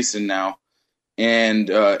Jason now, and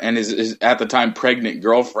his at the time pregnant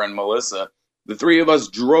girlfriend Melissa. The three of us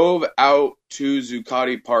drove out to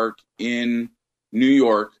Zuccotti Park in New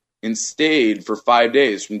York and stayed for 5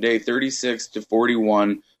 days, from day 36 to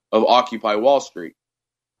 41 of Occupy Wall Street.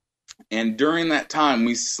 And during that time,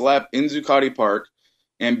 we slept in Zuccotti Park.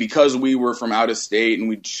 And because we were from out of state and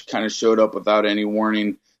we kind of showed up without any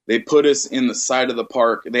warning, they put us in the side of the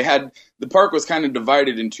park. The park was kind of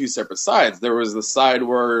divided in two separate sides. There was the side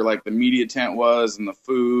where like the media tent was, and the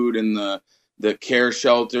food, and the care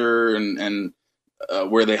shelter, and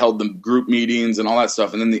where they held the group meetings and all that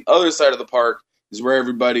stuff. And then the other side of the park is where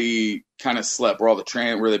everybody kind of slept, where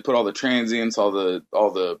where they put all the transients, all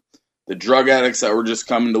the drug addicts that were just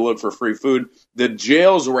coming to look for free food. The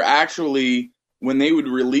jails were actually, when they would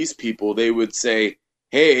release people, they would say,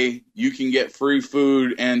 hey, you can get free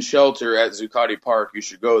food and shelter at Zuccotti Park. You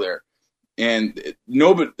should go there. And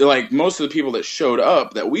nobody, like most of the people that showed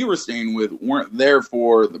up that we were staying with, weren't there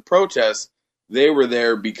for the protests. They were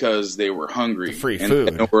there because they were hungry, free and food,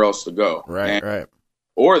 had nowhere else to go. Right.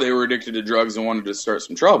 Or they were addicted to drugs and wanted to start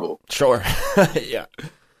some trouble. Sure. Yeah.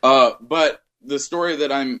 But the story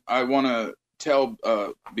that I want to tell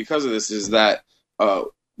because of this is that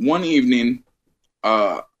one evening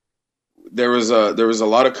there was a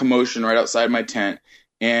lot of commotion right outside my tent,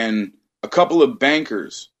 and a couple of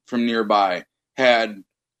bankers from nearby had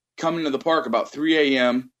come into the park about 3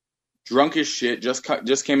 a.m. drunk as shit,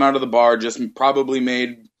 just came out of the bar, just probably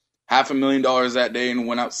made $500,000 that day and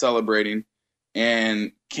went out celebrating,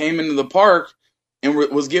 and came into the park and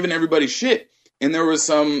was giving everybody shit. And there was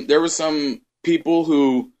some people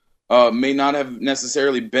who may not have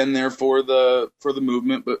necessarily been there for the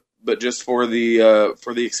movement, but just for the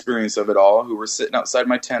experience of it all, who were sitting outside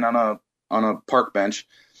my tent on a park bench.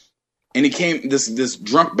 And this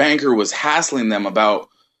drunk banker was hassling them about,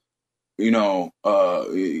 he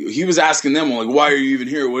was asking them, like, why are you even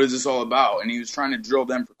here? What is this all about? And he was trying to drill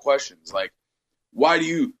them for questions like, why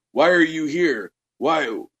are you here?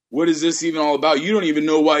 What is this even all about? You don't even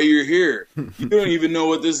know why you're here. You don't even know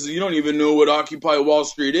what this is. You don't even know what Occupy Wall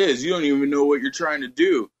Street is. You don't even know what you're trying to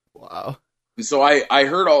do. Wow. And so I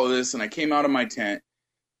heard all of this, and I came out of my tent,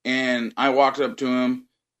 and I walked up to him,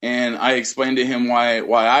 and I explained to him why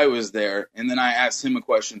I was there, and then I asked him a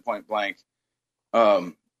question point blank.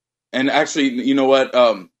 And actually, you know what?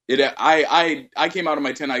 I came out of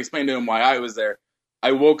my tent. I explained to him why I was there.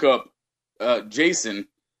 I woke up Jason,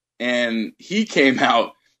 and he came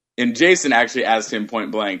out, and Jason actually asked him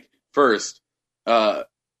point blank first,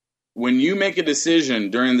 when you make a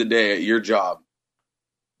decision during the day at your job,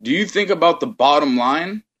 do you think about the bottom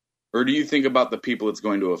line, or do you think about the people it's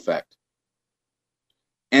going to affect?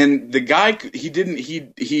 And the guy,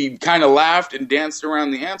 he kind of laughed and danced around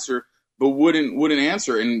the answer, but wouldn't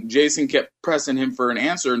answer. And Jason kept pressing him for an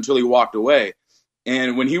answer until he walked away.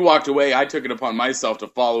 And when he walked away, I took it upon myself to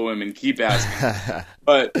follow him and keep asking.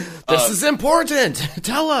 But this is important.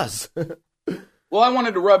 Tell us. Well, I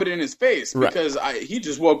wanted to rub it in his face because he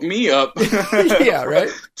just woke me up. Yeah, right.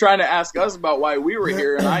 Trying to ask us about why we were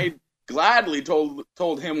here, and I gladly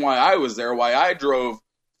told him why I was there, why I drove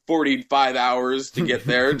 45 hours to get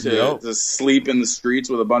there to sleep in the streets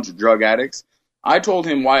with a bunch of drug addicts. I told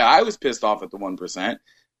him why I was pissed off at the 1%.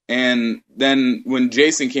 And then when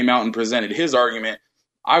Jason came out and presented his argument,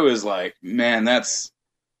 I was like, man, that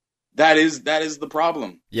is the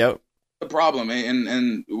problem. Yep. The problem,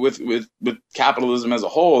 and with capitalism as a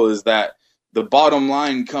whole, is that the bottom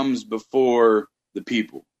line comes before the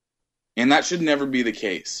people, and that should never be the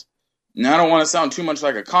case. Now, I don't want to sound too much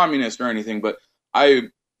like a communist or anything, but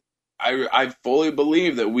I fully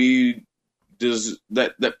believe that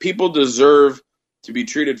that people deserve to be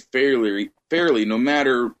treated fairly, no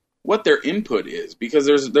matter what their input is, because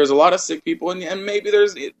there's a lot of sick people, and maybe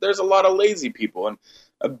there's a lot of lazy people,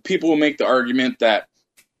 and people will make the argument that,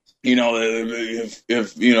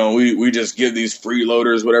 if we just give these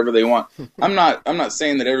freeloaders whatever they want. I'm not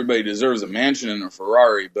saying that everybody deserves a mansion and a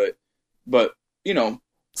Ferrari, but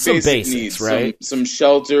some basic basics, needs, right? Some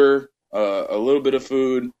shelter, a little bit of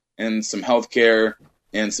food, and some health care,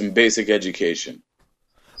 and some basic education.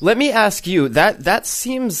 Let me ask you, that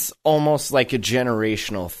seems almost like a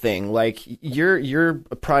generational thing. Like you're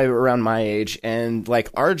probably around my age, and like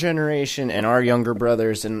our generation and our younger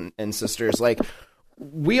brothers and sisters, like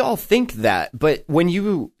we all think that, but when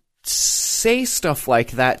you say stuff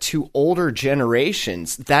like that to older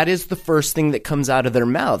generations, that is the first thing that comes out of their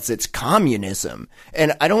mouths. It's communism.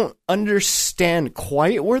 And I don't understand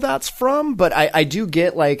quite where that's from, but I do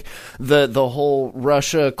get like the whole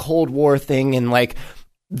Russia Cold War thing, and like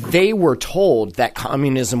they were told that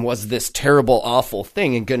communism was this terrible, awful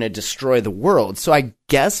thing and going to destroy the world. So I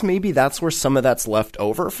guess maybe that's where some of that's left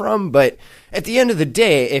over from. But at the end of the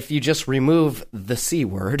day, if you just remove the C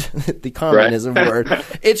word, the communism word,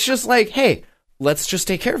 it's just like, hey, let's just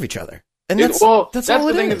take care of each other. And that's all the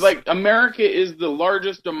it thing. is. Is like America is the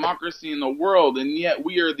largest democracy in the world, and yet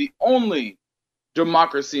we are the only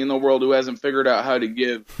democracy in the world who hasn't figured out how to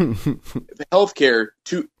give healthcare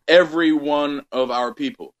to every one of our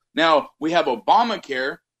people. Now, we have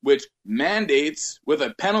Obamacare, which mandates with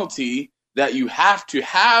a penalty that you have to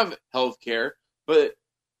have healthcare, but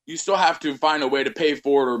you still have to find a way to pay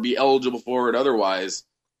for it or be eligible for it otherwise,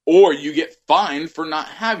 or you get fined for not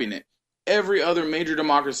having it. Every other major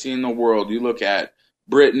democracy in the world, you look at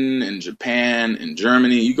Britain and Japan and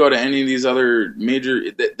Germany, you go to any of these other major,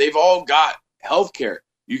 they've all got healthcare.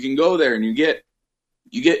 You can go there and you get,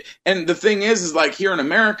 and the thing is like here in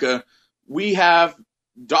America, we have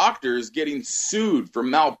doctors getting sued for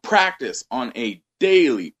malpractice on a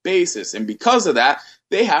daily basis. And because of that,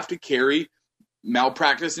 they have to carry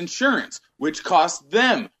malpractice insurance, which costs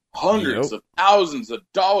them hundreds of thousands of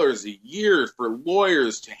dollars a year for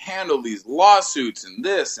lawyers to handle these lawsuits and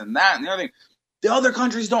this and that and the other thing. The other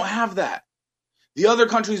countries don't have that. The other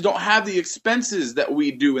countries don't have the expenses that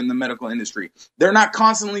we do in the medical industry. They're not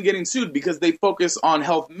constantly getting sued because they focus on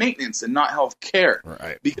health maintenance and not health care.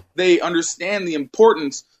 Right. Because they understand the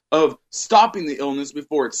importance of stopping the illness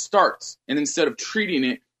before it starts, and instead of treating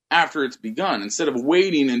it after it's begun, instead of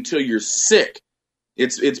waiting until you're sick.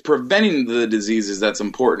 It's preventing the diseases that's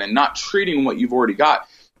important and not treating what you've already got.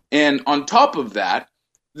 And on top of that,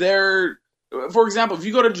 for example, if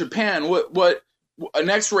you go to Japan, what an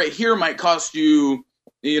X-ray here might cost you,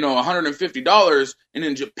 $150, and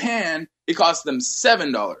in Japan it costs them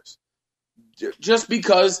 $7, just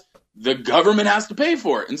because the government has to pay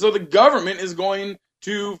for it, and so the government is going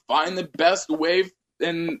to find the best way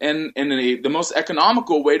and the most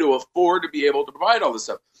economical way to afford to be able to provide all this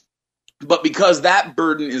stuff. But because that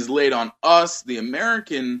burden is laid on us, the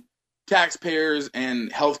American taxpayers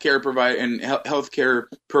and healthcare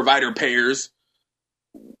provider payers,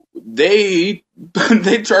 they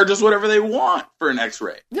charge us whatever they want for an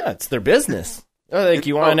X-ray. Yeah, it's their business. Oh, like,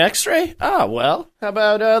 you want an X-ray? Ah, well, how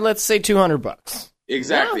about let's say $200?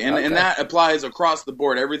 Exactly, Yeah, okay. and that applies across the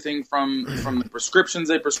board. Everything from the prescriptions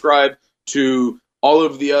they prescribe to all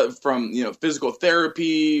of the from physical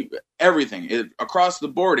therapy, everything across the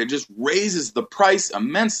board. It just raises the price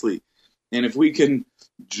immensely. And if we can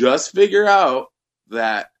just figure out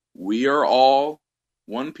that we are all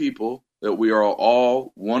one people, that we are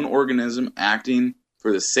all one organism acting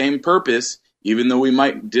for the same purpose, even though we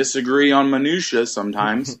might disagree on minutia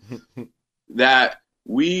sometimes, that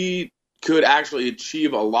we could actually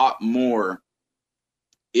achieve a lot more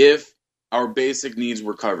if our basic needs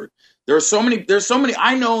were covered. There's so many,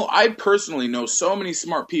 I personally know so many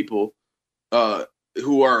smart people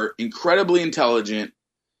who are incredibly intelligent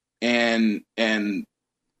and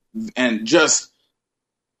just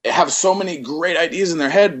have so many great ideas in their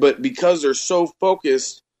head, but because they're so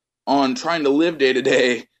focused on trying to live day to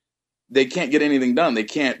day, they can't get anything done. They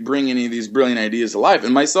can't bring any of these brilliant ideas to life,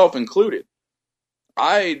 and myself included.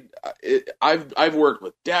 I've worked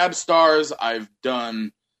with dab stars. I've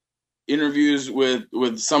done interviews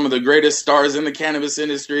with some of the greatest stars in the cannabis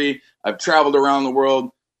industry. I've traveled around the world.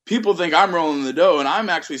 People think I'm rolling the dough, and I'm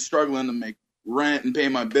actually struggling to make rent and pay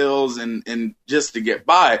my bills and just to get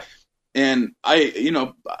by. And I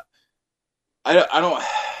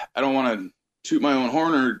don't want to toot my own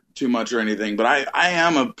horn too much or anything, but I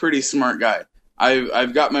am a pretty smart guy.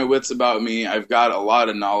 I've got my wits about me. I've got a lot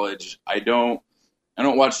of knowledge. I don't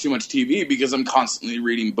watch too much TV because I'm constantly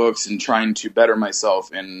reading books and trying to better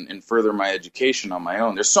myself and further my education on my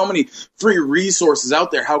own. There's so many free resources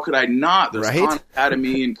out there. How could I not? There's Khan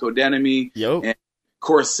Academy and Codemy and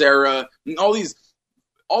Coursera and all these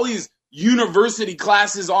university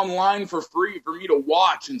classes online for free for me to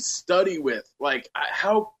watch and study with. Like,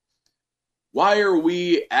 why are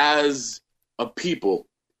we as a people,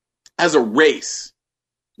 as a race,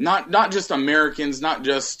 not just Americans, not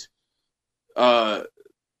just anything,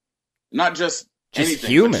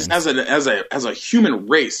 humans, but just as a human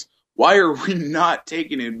race, Why are we not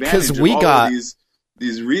taking advantage of all of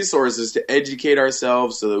these resources to educate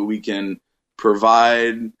ourselves so that we can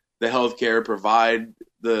provide the healthcare, provide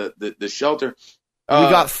the shelter? We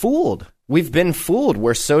got fooled. We've been fooled.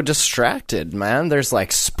 We're so distracted, man. There's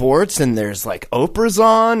like sports and there's like Oprah's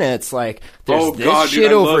on. And it's like there's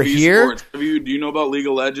shit over here. Do you know about League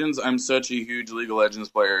of Legends? I'm such a huge League of Legends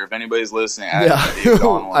player. If anybody's listening,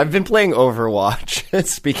 I've been playing Overwatch.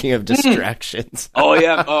 Speaking of distractions. Oh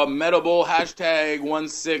yeah, Medable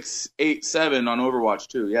 #1687 on Overwatch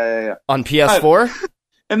too. Yeah. On PS4.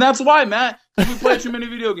 And that's why, Matt, we play too many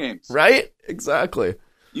video games. Right? Exactly.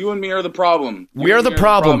 You and me are the problem. We are the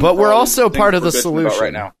problem, but we're also part of the solution.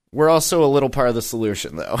 Right now. We're also a little part of the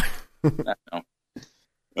solution, though.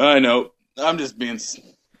 I know. I'm just being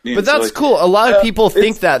but that's silly. Cool. A lot of people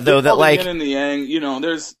think that, though, that like yin and the yang. You know, and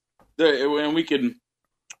we can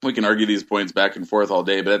argue these points back and forth all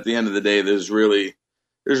day, but at the end of the day, there's really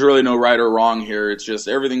no right or wrong here. It's just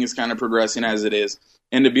everything is kind of progressing as it is.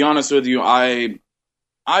 And to be honest with you, I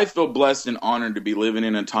feel blessed and honored to be living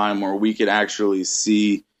in a time where we could actually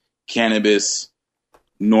see cannabis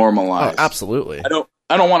normalized. Oh, absolutely. I don't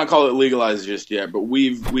want to call it legalized just yet, but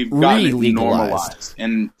we've gotten it normalized,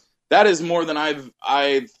 and that is more than I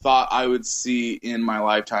thought I would see in my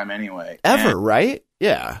lifetime anyway. Right?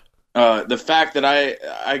 Yeah. The fact that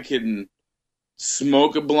I can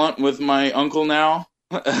smoke a blunt with my uncle now.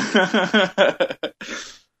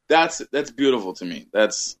 That's beautiful to me.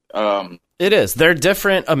 It is. They're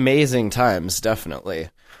different, amazing times, definitely.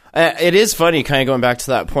 It is funny, kind of going back to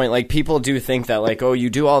that point, like, people do think that, like, oh, you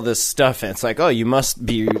do all this stuff, and it's like, oh, you must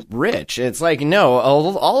be rich. It's like, no,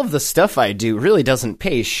 all of the stuff I do really doesn't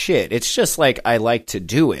pay shit. It's just, like, I like to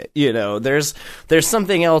do it, you know? There's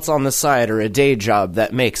something else on the side or a day job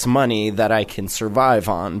that makes money that I can survive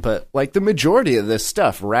on, but, like, the majority of this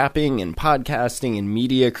stuff, rapping and podcasting and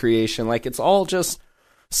media creation, like, it's all just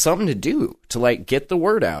something to do to like get the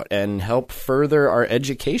word out and help further our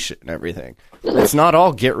education and everything. It's not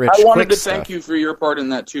all get rich quick. I wanted to stuff. Thank you for your part in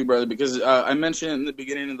that too, brother, because I mentioned in the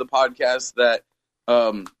beginning of the podcast that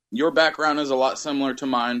your background is a lot similar to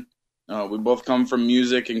mine. We both come from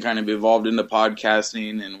music and kind of evolved into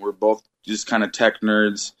podcasting, and we're both just kind of tech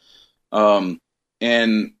nerds.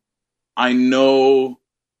 And I don't know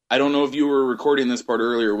if you were recording this part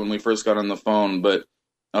earlier when we first got on the phone, but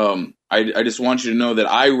I just want you to know that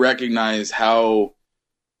I recognize how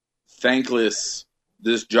thankless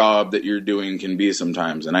this job that you're doing can be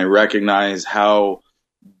sometimes. And I recognize how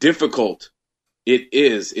difficult it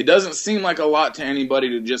is. It doesn't seem like a lot to anybody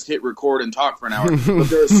to just hit record and talk for an hour, but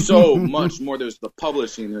there's so much more. There's the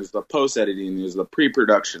publishing, there's the post-editing, there's the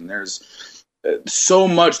pre-production, there's so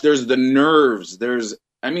much. There's the nerves.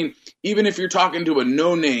 Even if you're talking to a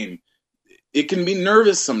no-name, it can be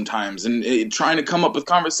nervous sometimes, and trying to come up with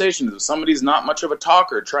conversations. If somebody's not much of a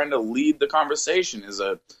talker, trying to lead the conversation is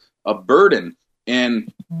a burden.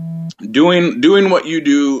 And doing what you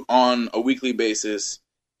do on a weekly basis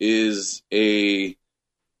is a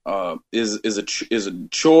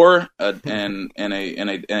chore and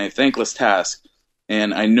a thankless task.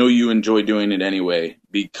 And I know you enjoy doing it anyway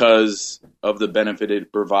because of the benefit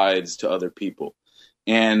it provides to other people.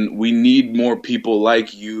 And we need more people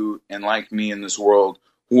like you and like me in this world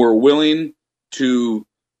who are willing to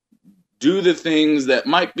do the things that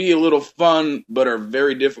might be a little fun but are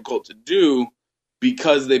very difficult to do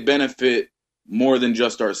because they benefit more than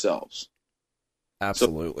just ourselves.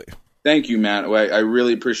 Absolutely. So, thank you, Matt. I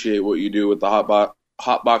really appreciate what you do with the Hotbox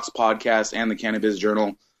podcast and the Cannabis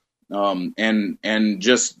Journal, and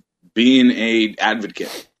just being an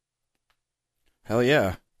advocate. Hell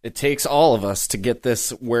yeah. It takes all of us to get this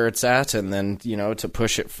where it's at, and then, to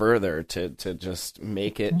push it further, to just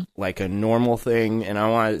make it like a normal thing. And I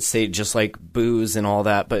want to say just like booze and all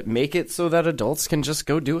that, but make it so that adults can just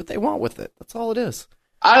go do what they want with it. That's all it is.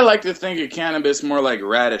 I like to think of cannabis more like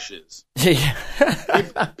radishes.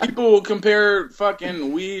 People will compare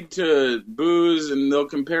fucking weed to booze, and they'll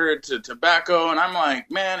compare it to tobacco, and I'm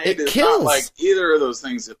like, man, it is kills. Not like either of those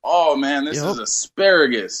things at all, man. This is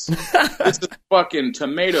asparagus. This is fucking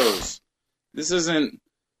tomatoes. This isn't.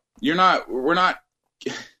 We're not.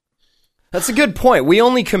 That's a good point. We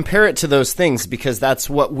only compare it to those things because that's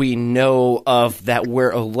what we know of, that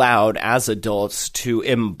we're allowed as adults to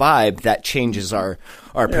imbibe. That changes our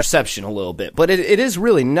perception a little bit. But it is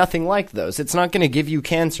really nothing like those. It's not going to give you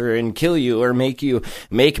cancer and kill you or make you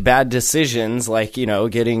make bad decisions like,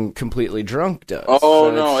 getting completely drunk does.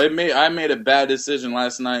 Oh, no. I made a bad decision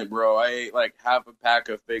last night, bro. I ate like half a pack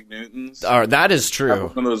of Fig Newtons. Oh, that is true.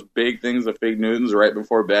 One of those big things of Fig Newtons right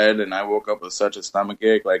before bed, and I woke up with such a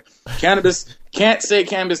stomachache. Like, can't say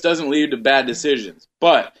cannabis doesn't lead to bad decisions,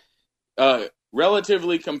 but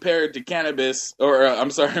relatively compared to cannabis, or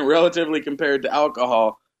relatively compared to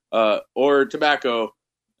alcohol or tobacco,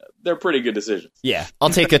 they're pretty good decisions. Yeah, I'll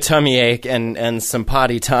take a tummy ache and some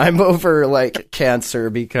potty time over like cancer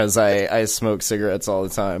because I smoke cigarettes all the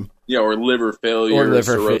time. Yeah, or liver failure, or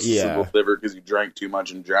liver cirrhosis of the liver because you drank too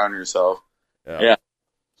much and drowned yourself. Yeah.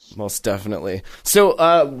 Most definitely.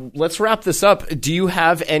 So let's wrap this up. Do you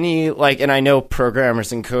have any, like, and I know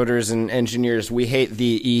programmers and coders and engineers, we hate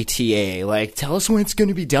the ETA. Like, tell us when it's going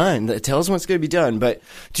to be done. Tell us when it's going to be done. But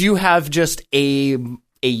do you have just a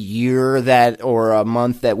year that, or a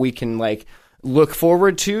month that we can, like, look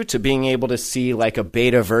forward to being able to see, like, a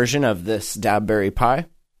beta version of this Dabberry Pi?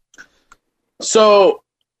 So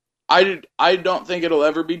I don't think it'll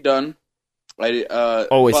ever be done.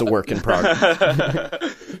 Always a work in progress.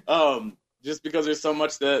 Just because there's so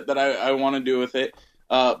much that I want to do with it.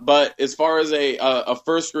 But as far as a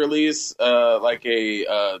first release, like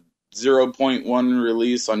a 0.1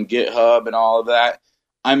 release on GitHub and all of that,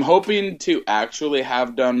 I'm hoping to actually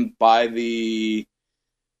have done by the...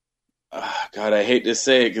 God, I hate to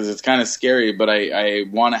say it because it's kind of scary, but I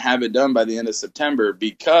want to have it done by the end of September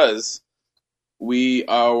because...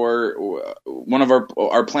 one of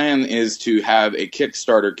our plan is to have a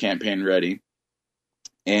Kickstarter campaign ready,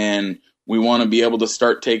 and we want to be able to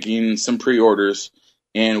start taking some pre-orders,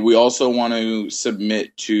 and we also want to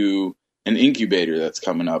submit to an incubator that's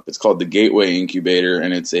coming up. It's called the Gateway Incubator,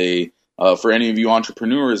 and it's for any of you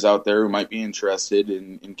entrepreneurs out there who might be interested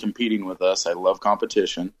in competing with us. I love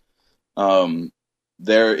competition.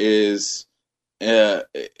 There is. The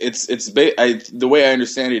way I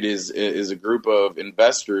understand it is a group of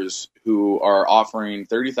investors who are offering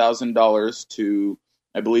 $30,000 to,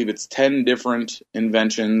 I believe it's 10 different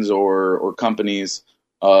inventions or companies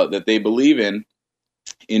that they believe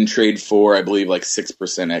in trade for, I believe, like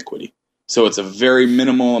 6% equity. So it's a very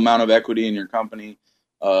minimal amount of equity in your company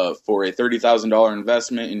for a $30,000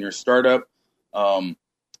 investment in your startup.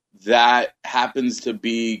 That happens to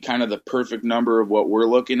be kind of the perfect number of what we're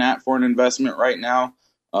looking at for an investment right now,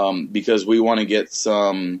 because we want to get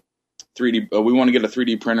some 3D. We want to get a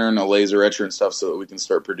 3D printer and a laser etcher and stuff so that we can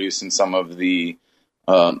start producing some of the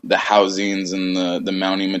housings and the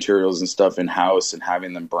mounting materials and stuff in house and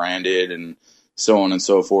having them branded and so on and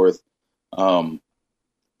so forth.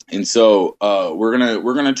 And so we're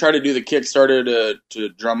gonna try to do the Kickstarter to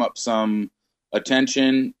drum up some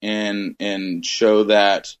attention and show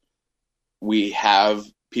that we have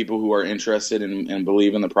people who are interested and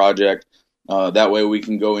believe in the project. That way we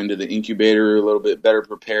can go into the incubator a little bit better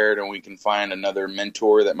prepared, and we can find another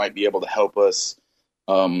mentor that might be able to help us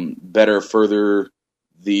better further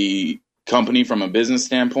the company from a business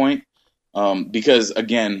standpoint. Because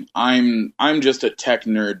again, I'm just a tech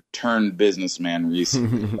nerd turned businessman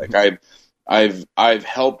recently. Like I've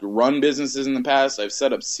helped run businesses in the past. I've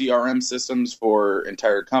set up CRM systems for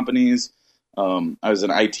entire companies. I was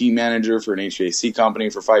an IT manager for an HVAC company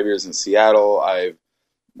for 5 years in Seattle. I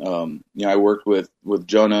worked with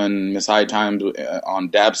Jonah and Miss High Times on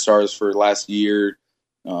Dab Stars for last year.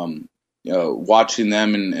 Watching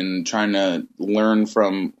them and trying to learn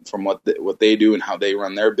from what they do and how they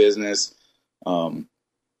run their business. And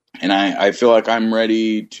I feel like I'm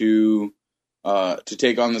ready to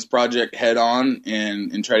take on this project head on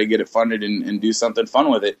and try to get it funded and do something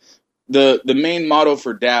fun with it. The main motto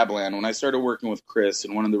for Dabland, when I started working with Chris,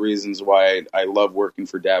 and one of the reasons why I love working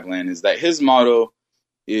for Dabland is that his motto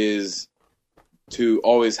is to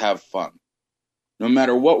always have fun. No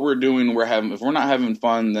matter what we're doing, if we're not having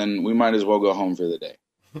fun, then we might as well go home for the day.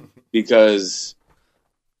 Because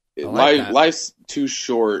life's too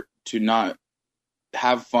short to not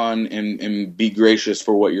have fun and be gracious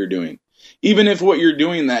for what you're doing. Even if what you're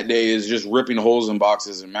doing that day is just ripping holes in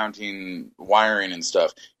boxes and mounting wiring and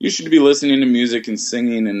stuff, you should be listening to music and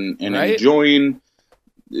singing and right?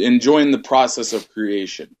 enjoying the process of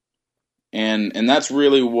creation. And that's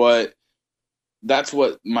really what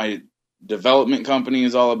my development company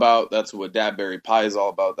is all about. That's what Dabberry Pi is all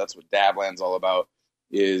about. That's what Dabland's all about,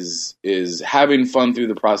 is having fun through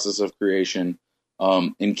the process of creation,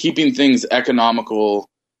 and keeping things economical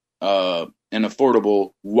and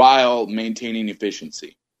affordable while maintaining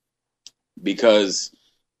efficiency. Because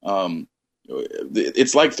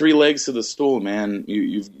it's like three legs to the stool, man.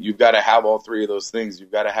 You've got to have all three of those things.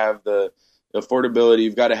 You've got to have the affordability,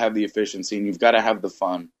 you've got to have the efficiency, and you've got to have the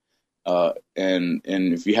fun. And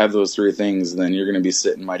if you have those three things, then you're going to be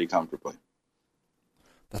sitting mighty comfortably.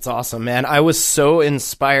 That's awesome, man. I was so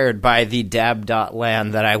inspired by the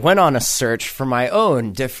dab.land that I went on a search for my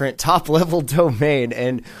own different top-level domain,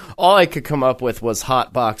 and all I could come up with was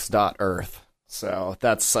hotbox.earth. So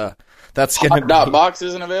that's That's going to be... Dot box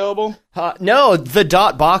isn't available? No, the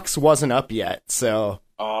dot box wasn't up yet, so...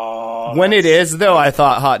 Oh, when it is, though, I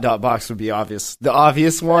thought hot dot box would be the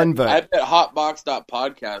obvious one, but... I bet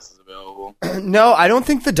hotbox.podcast is available. No, I don't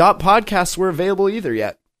think the dot podcasts were available either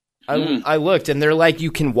yet. I looked, and they're like,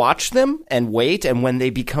 you can watch them and wait, and when they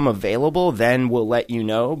become available, then we'll let you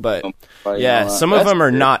know. But yeah, some of them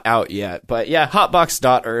are not out yet. But yeah,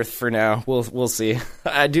 hotbox.earth for now. We'll see.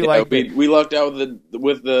 I do we lucked out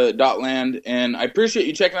with the .land, and I appreciate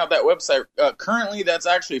you checking out that website. Currently, that's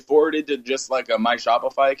actually forwarded to just like a My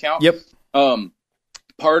Shopify account. Yep.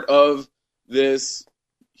 Part of this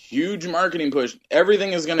huge marketing push.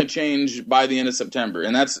 Everything is going to change by the end of September,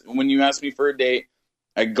 and that's when you asked me for a date.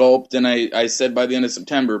 I gulped and I said by the end of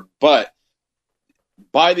September, but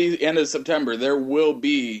by the end of September, there will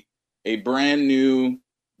be a brand new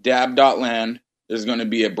dab.land. There's going to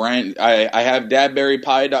be I have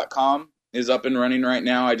dabberrypie.com is up and running right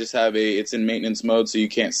now. I just have it's in maintenance mode, so you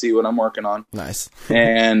can't see what I'm working on. Nice.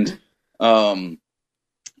 And I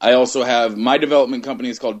also have my development company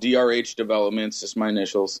is called DRH Developments, just my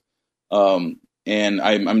initials. And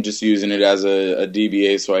I'm just using it as a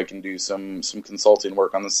DBA so I can do some consulting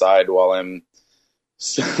work on the side while I'm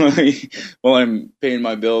paying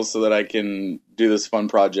my bills so that I can do this fun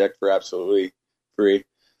project for absolutely free.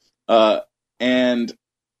 And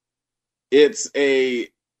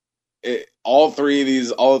all three of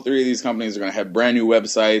these companies are going to have brand new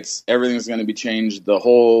websites. Everything's going to be changed. The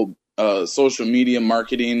whole social media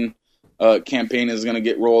marketing campaign is going to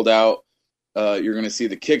get rolled out. You're going to see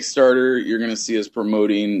the Kickstarter. You're going to see us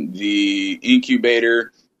promoting the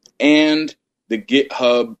incubator, and the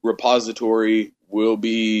GitHub repository will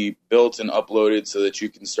be built and uploaded so that you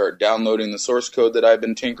can start downloading the source code that I've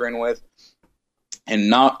been tinkering with. And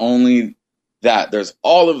not only that, there's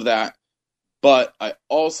all of that, but I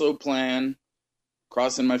also plan,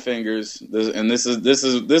 crossing my fingers, this is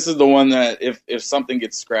the one that if something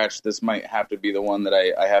gets scratched, this might have to be the one that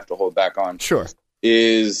I have to hold back on. Sure.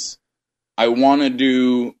 Is I want to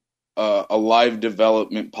do a live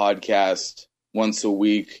development podcast once a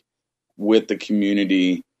week with the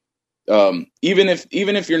community. Even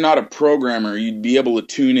if you're not a programmer, you'd be able to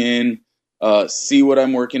tune in, see what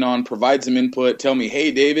I'm working on, provide some input, tell me,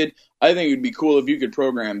 hey, David, I think it would be cool if you could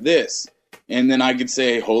program this. And then I could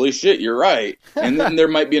say, holy shit, you're right. And then there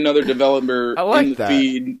might be another developer in the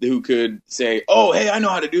feed who could say, oh, hey, I know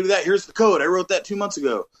how to do that. Here's the code. I wrote that 2 months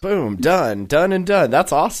ago. Boom, done.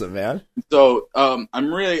 That's awesome, man. So I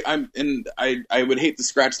would hate to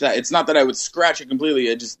scratch that. It's not that I would scratch it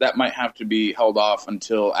completely. That might have to be held off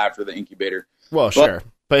until after the incubator. Well, sure.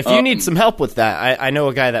 But if you need some help with that, I know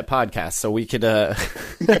a guy that podcasts, so we could. so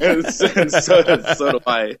do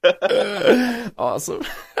I. Awesome.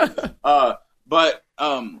 But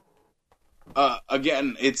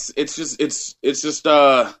again, it's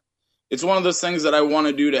one of those things that I want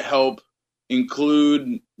to do to help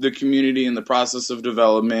include the community in the process of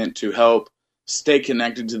development, to help stay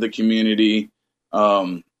connected to the community,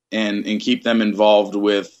 and keep them involved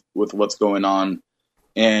with what's going on,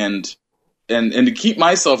 and to keep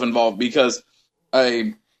myself involved, because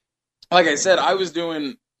like I said, I was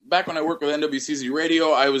doing, back when I worked with NWCZ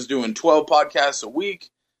Radio, I was doing 12 podcasts a week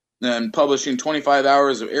and publishing 25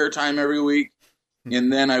 hours of airtime every week.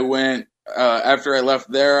 And then I went, after I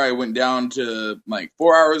left there, I went down to like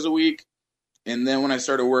 4 hours a week. And then when I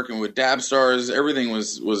started working with Dabstars, everything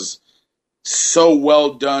was so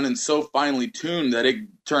well done and so finely tuned that it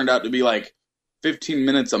turned out to be like 15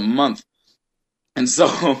 minutes a month. And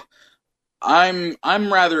so I'm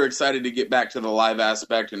rather excited to get back to the live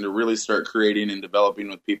aspect and to really start creating and developing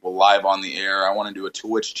with people live on the air. I want to do a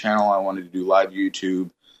Twitch channel. I wanted to do live YouTube.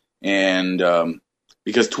 And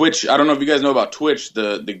because Twitch, I don't know if you guys know about Twitch,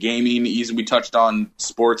 the gaming, we touched on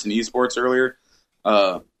sports and esports earlier.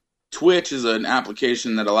 Twitch is an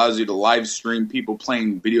application that allows you to live stream people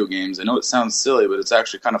playing video games. I know it sounds silly, but it's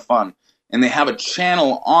actually kind of fun. And they have a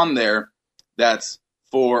channel on there that's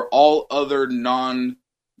for all other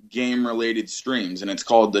non-game-related streams, and it's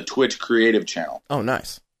called the Twitch Creative Channel. Oh,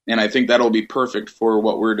 nice. And I think that'll be perfect for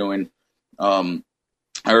what we're doing. I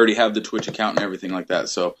already have the Twitch account and everything like that.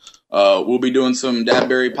 So we'll be doing some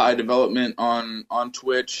Dabberry Pie development on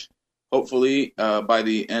Twitch. Hopefully, by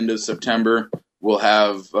the end of September, we'll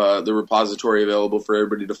have the repository available for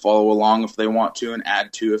everybody to follow along if they want to and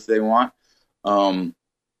add to if they want. And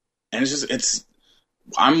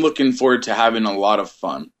I'm looking forward to having a lot of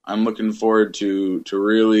fun. I'm looking forward to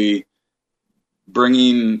really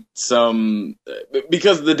bringing some,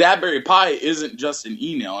 because the Dabberry Pie isn't just an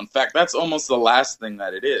email. In fact, that's almost the last thing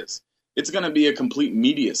that it is. It's going to be a complete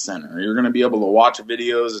media center. You're going to be able to watch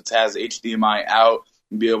videos. It has HDMI out.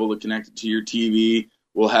 and be able to connect it to your TV.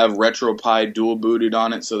 We'll have RetroPie dual booted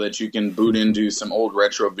on it so that you can boot into some old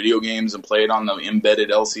retro video games and play it on the embedded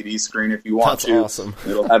LCD screen if you want to. That's awesome.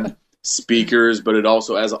 It'll have speakers, but it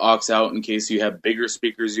also has aux out in case you have bigger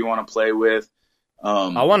speakers you want to play with.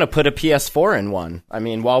 I want to put a PS4 in one. I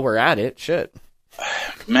mean, while we're at it, shit.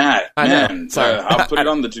 Matt, Sorry. I'll put it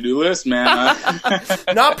on the to-do list, man.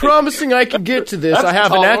 Not promising I can get to this. That's I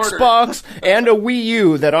have a an tall order. Xbox and a Wii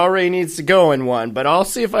U that already needs to go in one, but I'll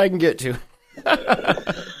see if I can get to.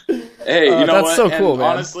 Hey, you know that's what? so And cool,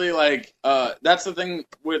 man. honestly, that's the thing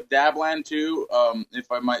with Dabland too.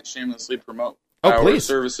 If I might shamelessly promote our please.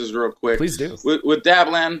 services real quick. Please do. With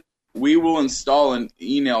Dabland, we will install an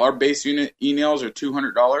e-nail. Our base unit e-nails are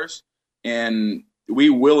 $200, and we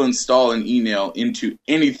will install an e-nail into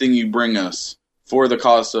anything you bring us for the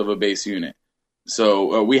cost of a base unit.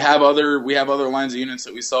 So we have other lines of units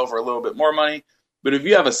that we sell for a little bit more money. But if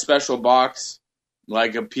you have a special box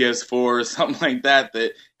like a PS4 or something like that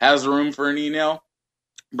that has room for an e-nail,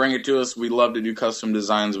 bring it to us. We love to do custom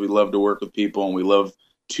designs. We love to work with people, and we love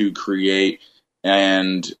to create.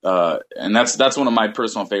 And that's one of my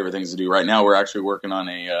personal favorite things to do. Right now, we're actually working on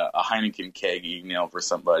a Heineken keg e-nail for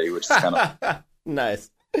somebody, which is kind of Nice.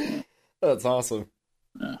 That's awesome.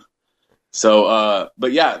 Yeah. So,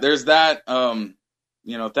 but yeah, there's that.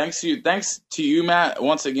 Thanks to you, Matt.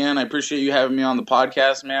 Once again, I appreciate you having me on the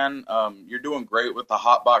podcast, man. You're doing great with the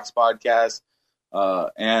Hotbox podcast.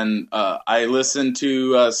 And I listened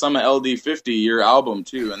to some of LD50, your album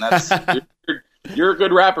too, and that's you're a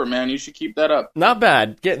good rapper, man. You should keep that up. Not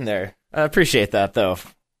bad. Getting there. I appreciate that, though.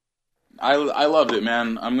 I loved it,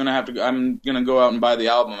 man. I'm gonna go out and buy the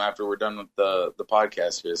album after we're done with the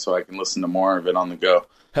podcast here, so I can listen to more of it on the go.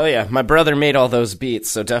 Hell yeah. My brother made all those beats,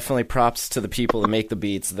 so definitely props to the people that make the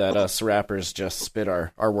beats that us rappers just spit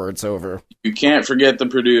our words over. You can't forget the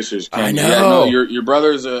producers, I know. Yeah, no, your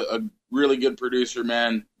brother's a really good producer,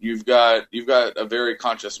 man. You've got a very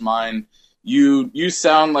conscious mind. You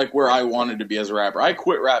sound like where I wanted to be as a rapper. I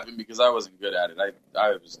quit rapping because I wasn't good at it.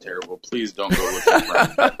 I was terrible. Please don't go looking for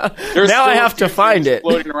it. Now I have to find it.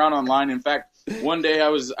 Floating around online. In fact, one day I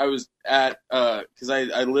was at because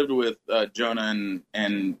I lived with Jonah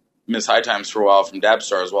and Miss High Times for a while from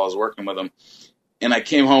Dabstars while I was working with them, and I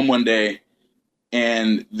came home one day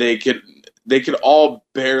and they could all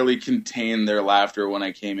barely contain their laughter when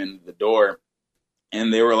I came into the door,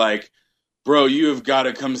 and they were like, "Bro, you have got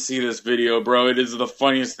to come see this video, bro. It is the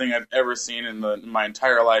funniest thing I've ever seen in my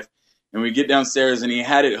entire life." And we get downstairs, and he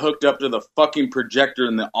had it hooked up to the fucking projector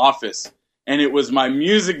in the office, and it was my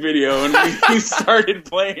music video, and we started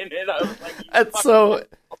playing it. I was like,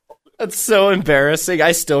 That's so embarrassing.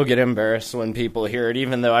 I still get embarrassed when people hear it,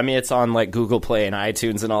 even though, I mean, it's on, like, Google Play and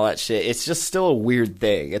iTunes and all that shit. It's just still a weird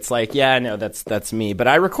thing. It's like, yeah, I know, that's me. But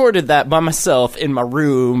I recorded that by myself in my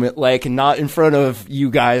room, like, not in front of you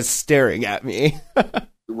guys staring at me.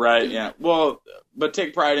 Right, yeah. Well, but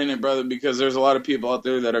take pride in it, brother, because there's a lot of people out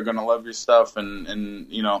there that are going to love your stuff, and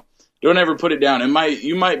don't ever put it down.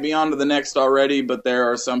 You might be on to the next already, but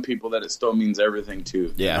there are some people that it still means everything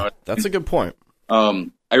to. Yeah, that's a good point.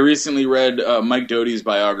 I recently read Mike Doty's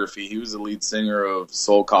biography. He was the lead singer of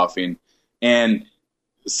Soul Coughing, and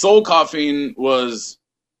Soul Coughing was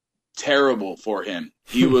terrible for him.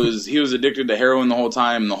 He was addicted to heroin the whole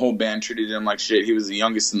time, and the whole band treated him like shit. He was the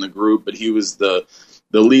youngest in the group, but he was the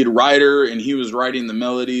lead writer, and he was writing the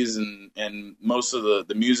melodies and most of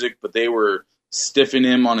the music, but they were stiffing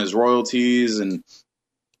him on his royalties, and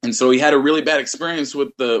so he had a really bad experience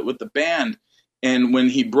with the band. And when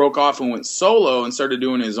he broke off and went solo and started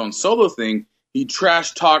doing his own solo thing, he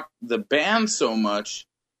trash-talked the band so much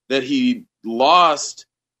that he lost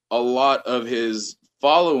a lot of his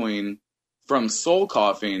following from Soul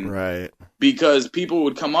Coughing. Right. Because people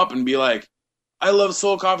would come up and be like, "I love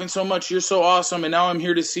Soul Coughing so much, you're so awesome, and now I'm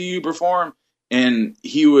here to see you perform." And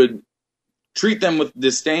he would treat them with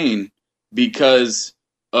disdain because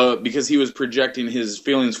he was projecting his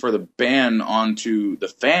feelings for the band onto the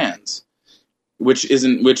fans. Which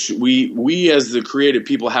we as the creative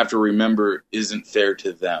people have to remember isn't fair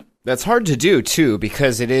to them. That's hard to do too,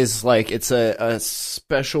 because it is like it's a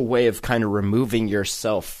special way of kind of removing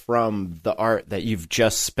yourself from the art that you've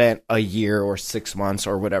just spent a year or 6 months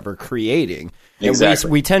or whatever creating. Exactly.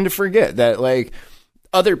 And we tend to forget that, like,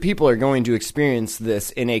 other people are going to experience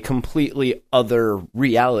this in a completely other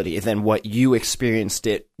reality than what you experienced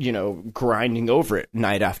it, grinding over it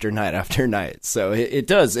night after night after night. So it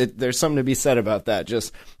does. There's something to be said about that.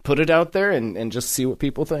 Just put it out there and just see what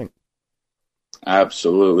people think.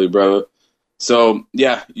 Absolutely, brother. So,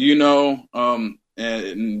 yeah, and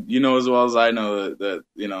as well as I know that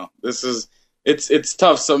this it's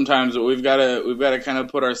tough sometimes, but we've got to kind of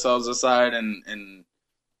put ourselves aside and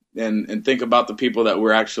think about the people that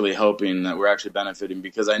we're actually helping, that we're actually benefiting,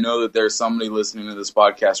 because I know that there's somebody listening to this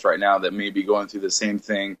podcast right now that may be going through the same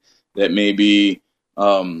thing, that may be,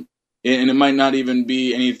 and it might not even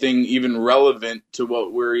be anything even relevant to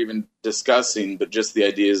what we're even discussing, but just the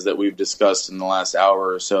ideas that we've discussed in the last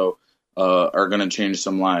hour or so are going to change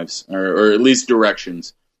some lives, or at least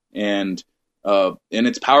directions. And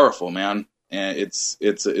it's powerful, man. And it's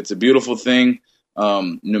a beautiful thing.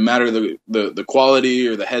 No matter the quality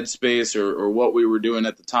or the headspace or what we were doing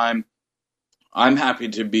at the time, I'm happy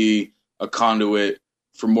to be a conduit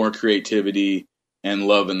for more creativity and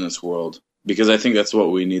love in this world, because I think that's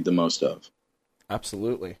what we need the most of.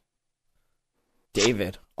 Absolutely.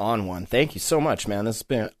 David, on one. Thank you so much, man. This has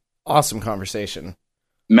been an awesome conversation.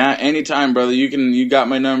 Matt, anytime, brother. You got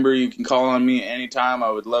my number. You can call on me anytime.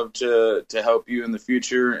 I would love to help you in the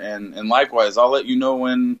future. And likewise, I'll let you know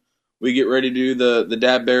when we get ready to do the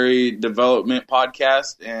Dabberry Development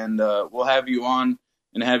Podcast, and we'll have you on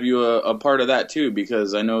and have you a part of that too,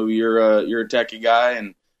 because I know you're a techie guy,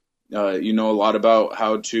 and you know a lot about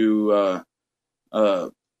how to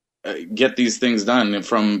get these things done,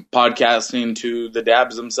 from podcasting to the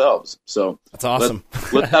dabs themselves. So that's awesome.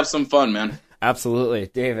 Let's have some fun, man. Absolutely.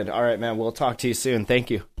 David, all right, man, we'll talk to you soon.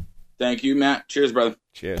 Thank you. Thank you, Matt. Cheers, brother.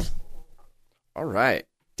 Cheers. All right.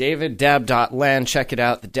 David, dab.land. Check it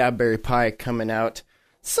out. The Dabberry Pie coming out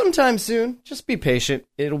sometime soon. Just be patient.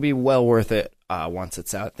 It'll be well worth it once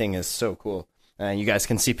it's out. Thing is so cool. And you guys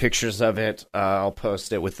can see pictures of it. I'll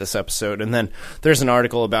post it with this episode. And then there's an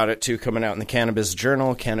article about it, too, coming out in the Cannabis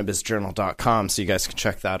Journal, cannabisjournal.com, so you guys can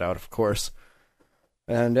check that out, of course.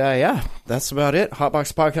 And, yeah, that's about it.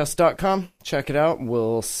 Hotboxpodcast.com. Check it out.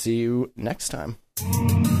 We'll see you next time.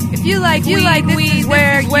 If you like weed,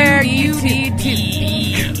 where you need to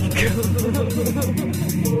be.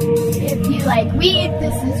 If you like weed,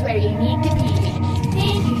 this is where you need to be.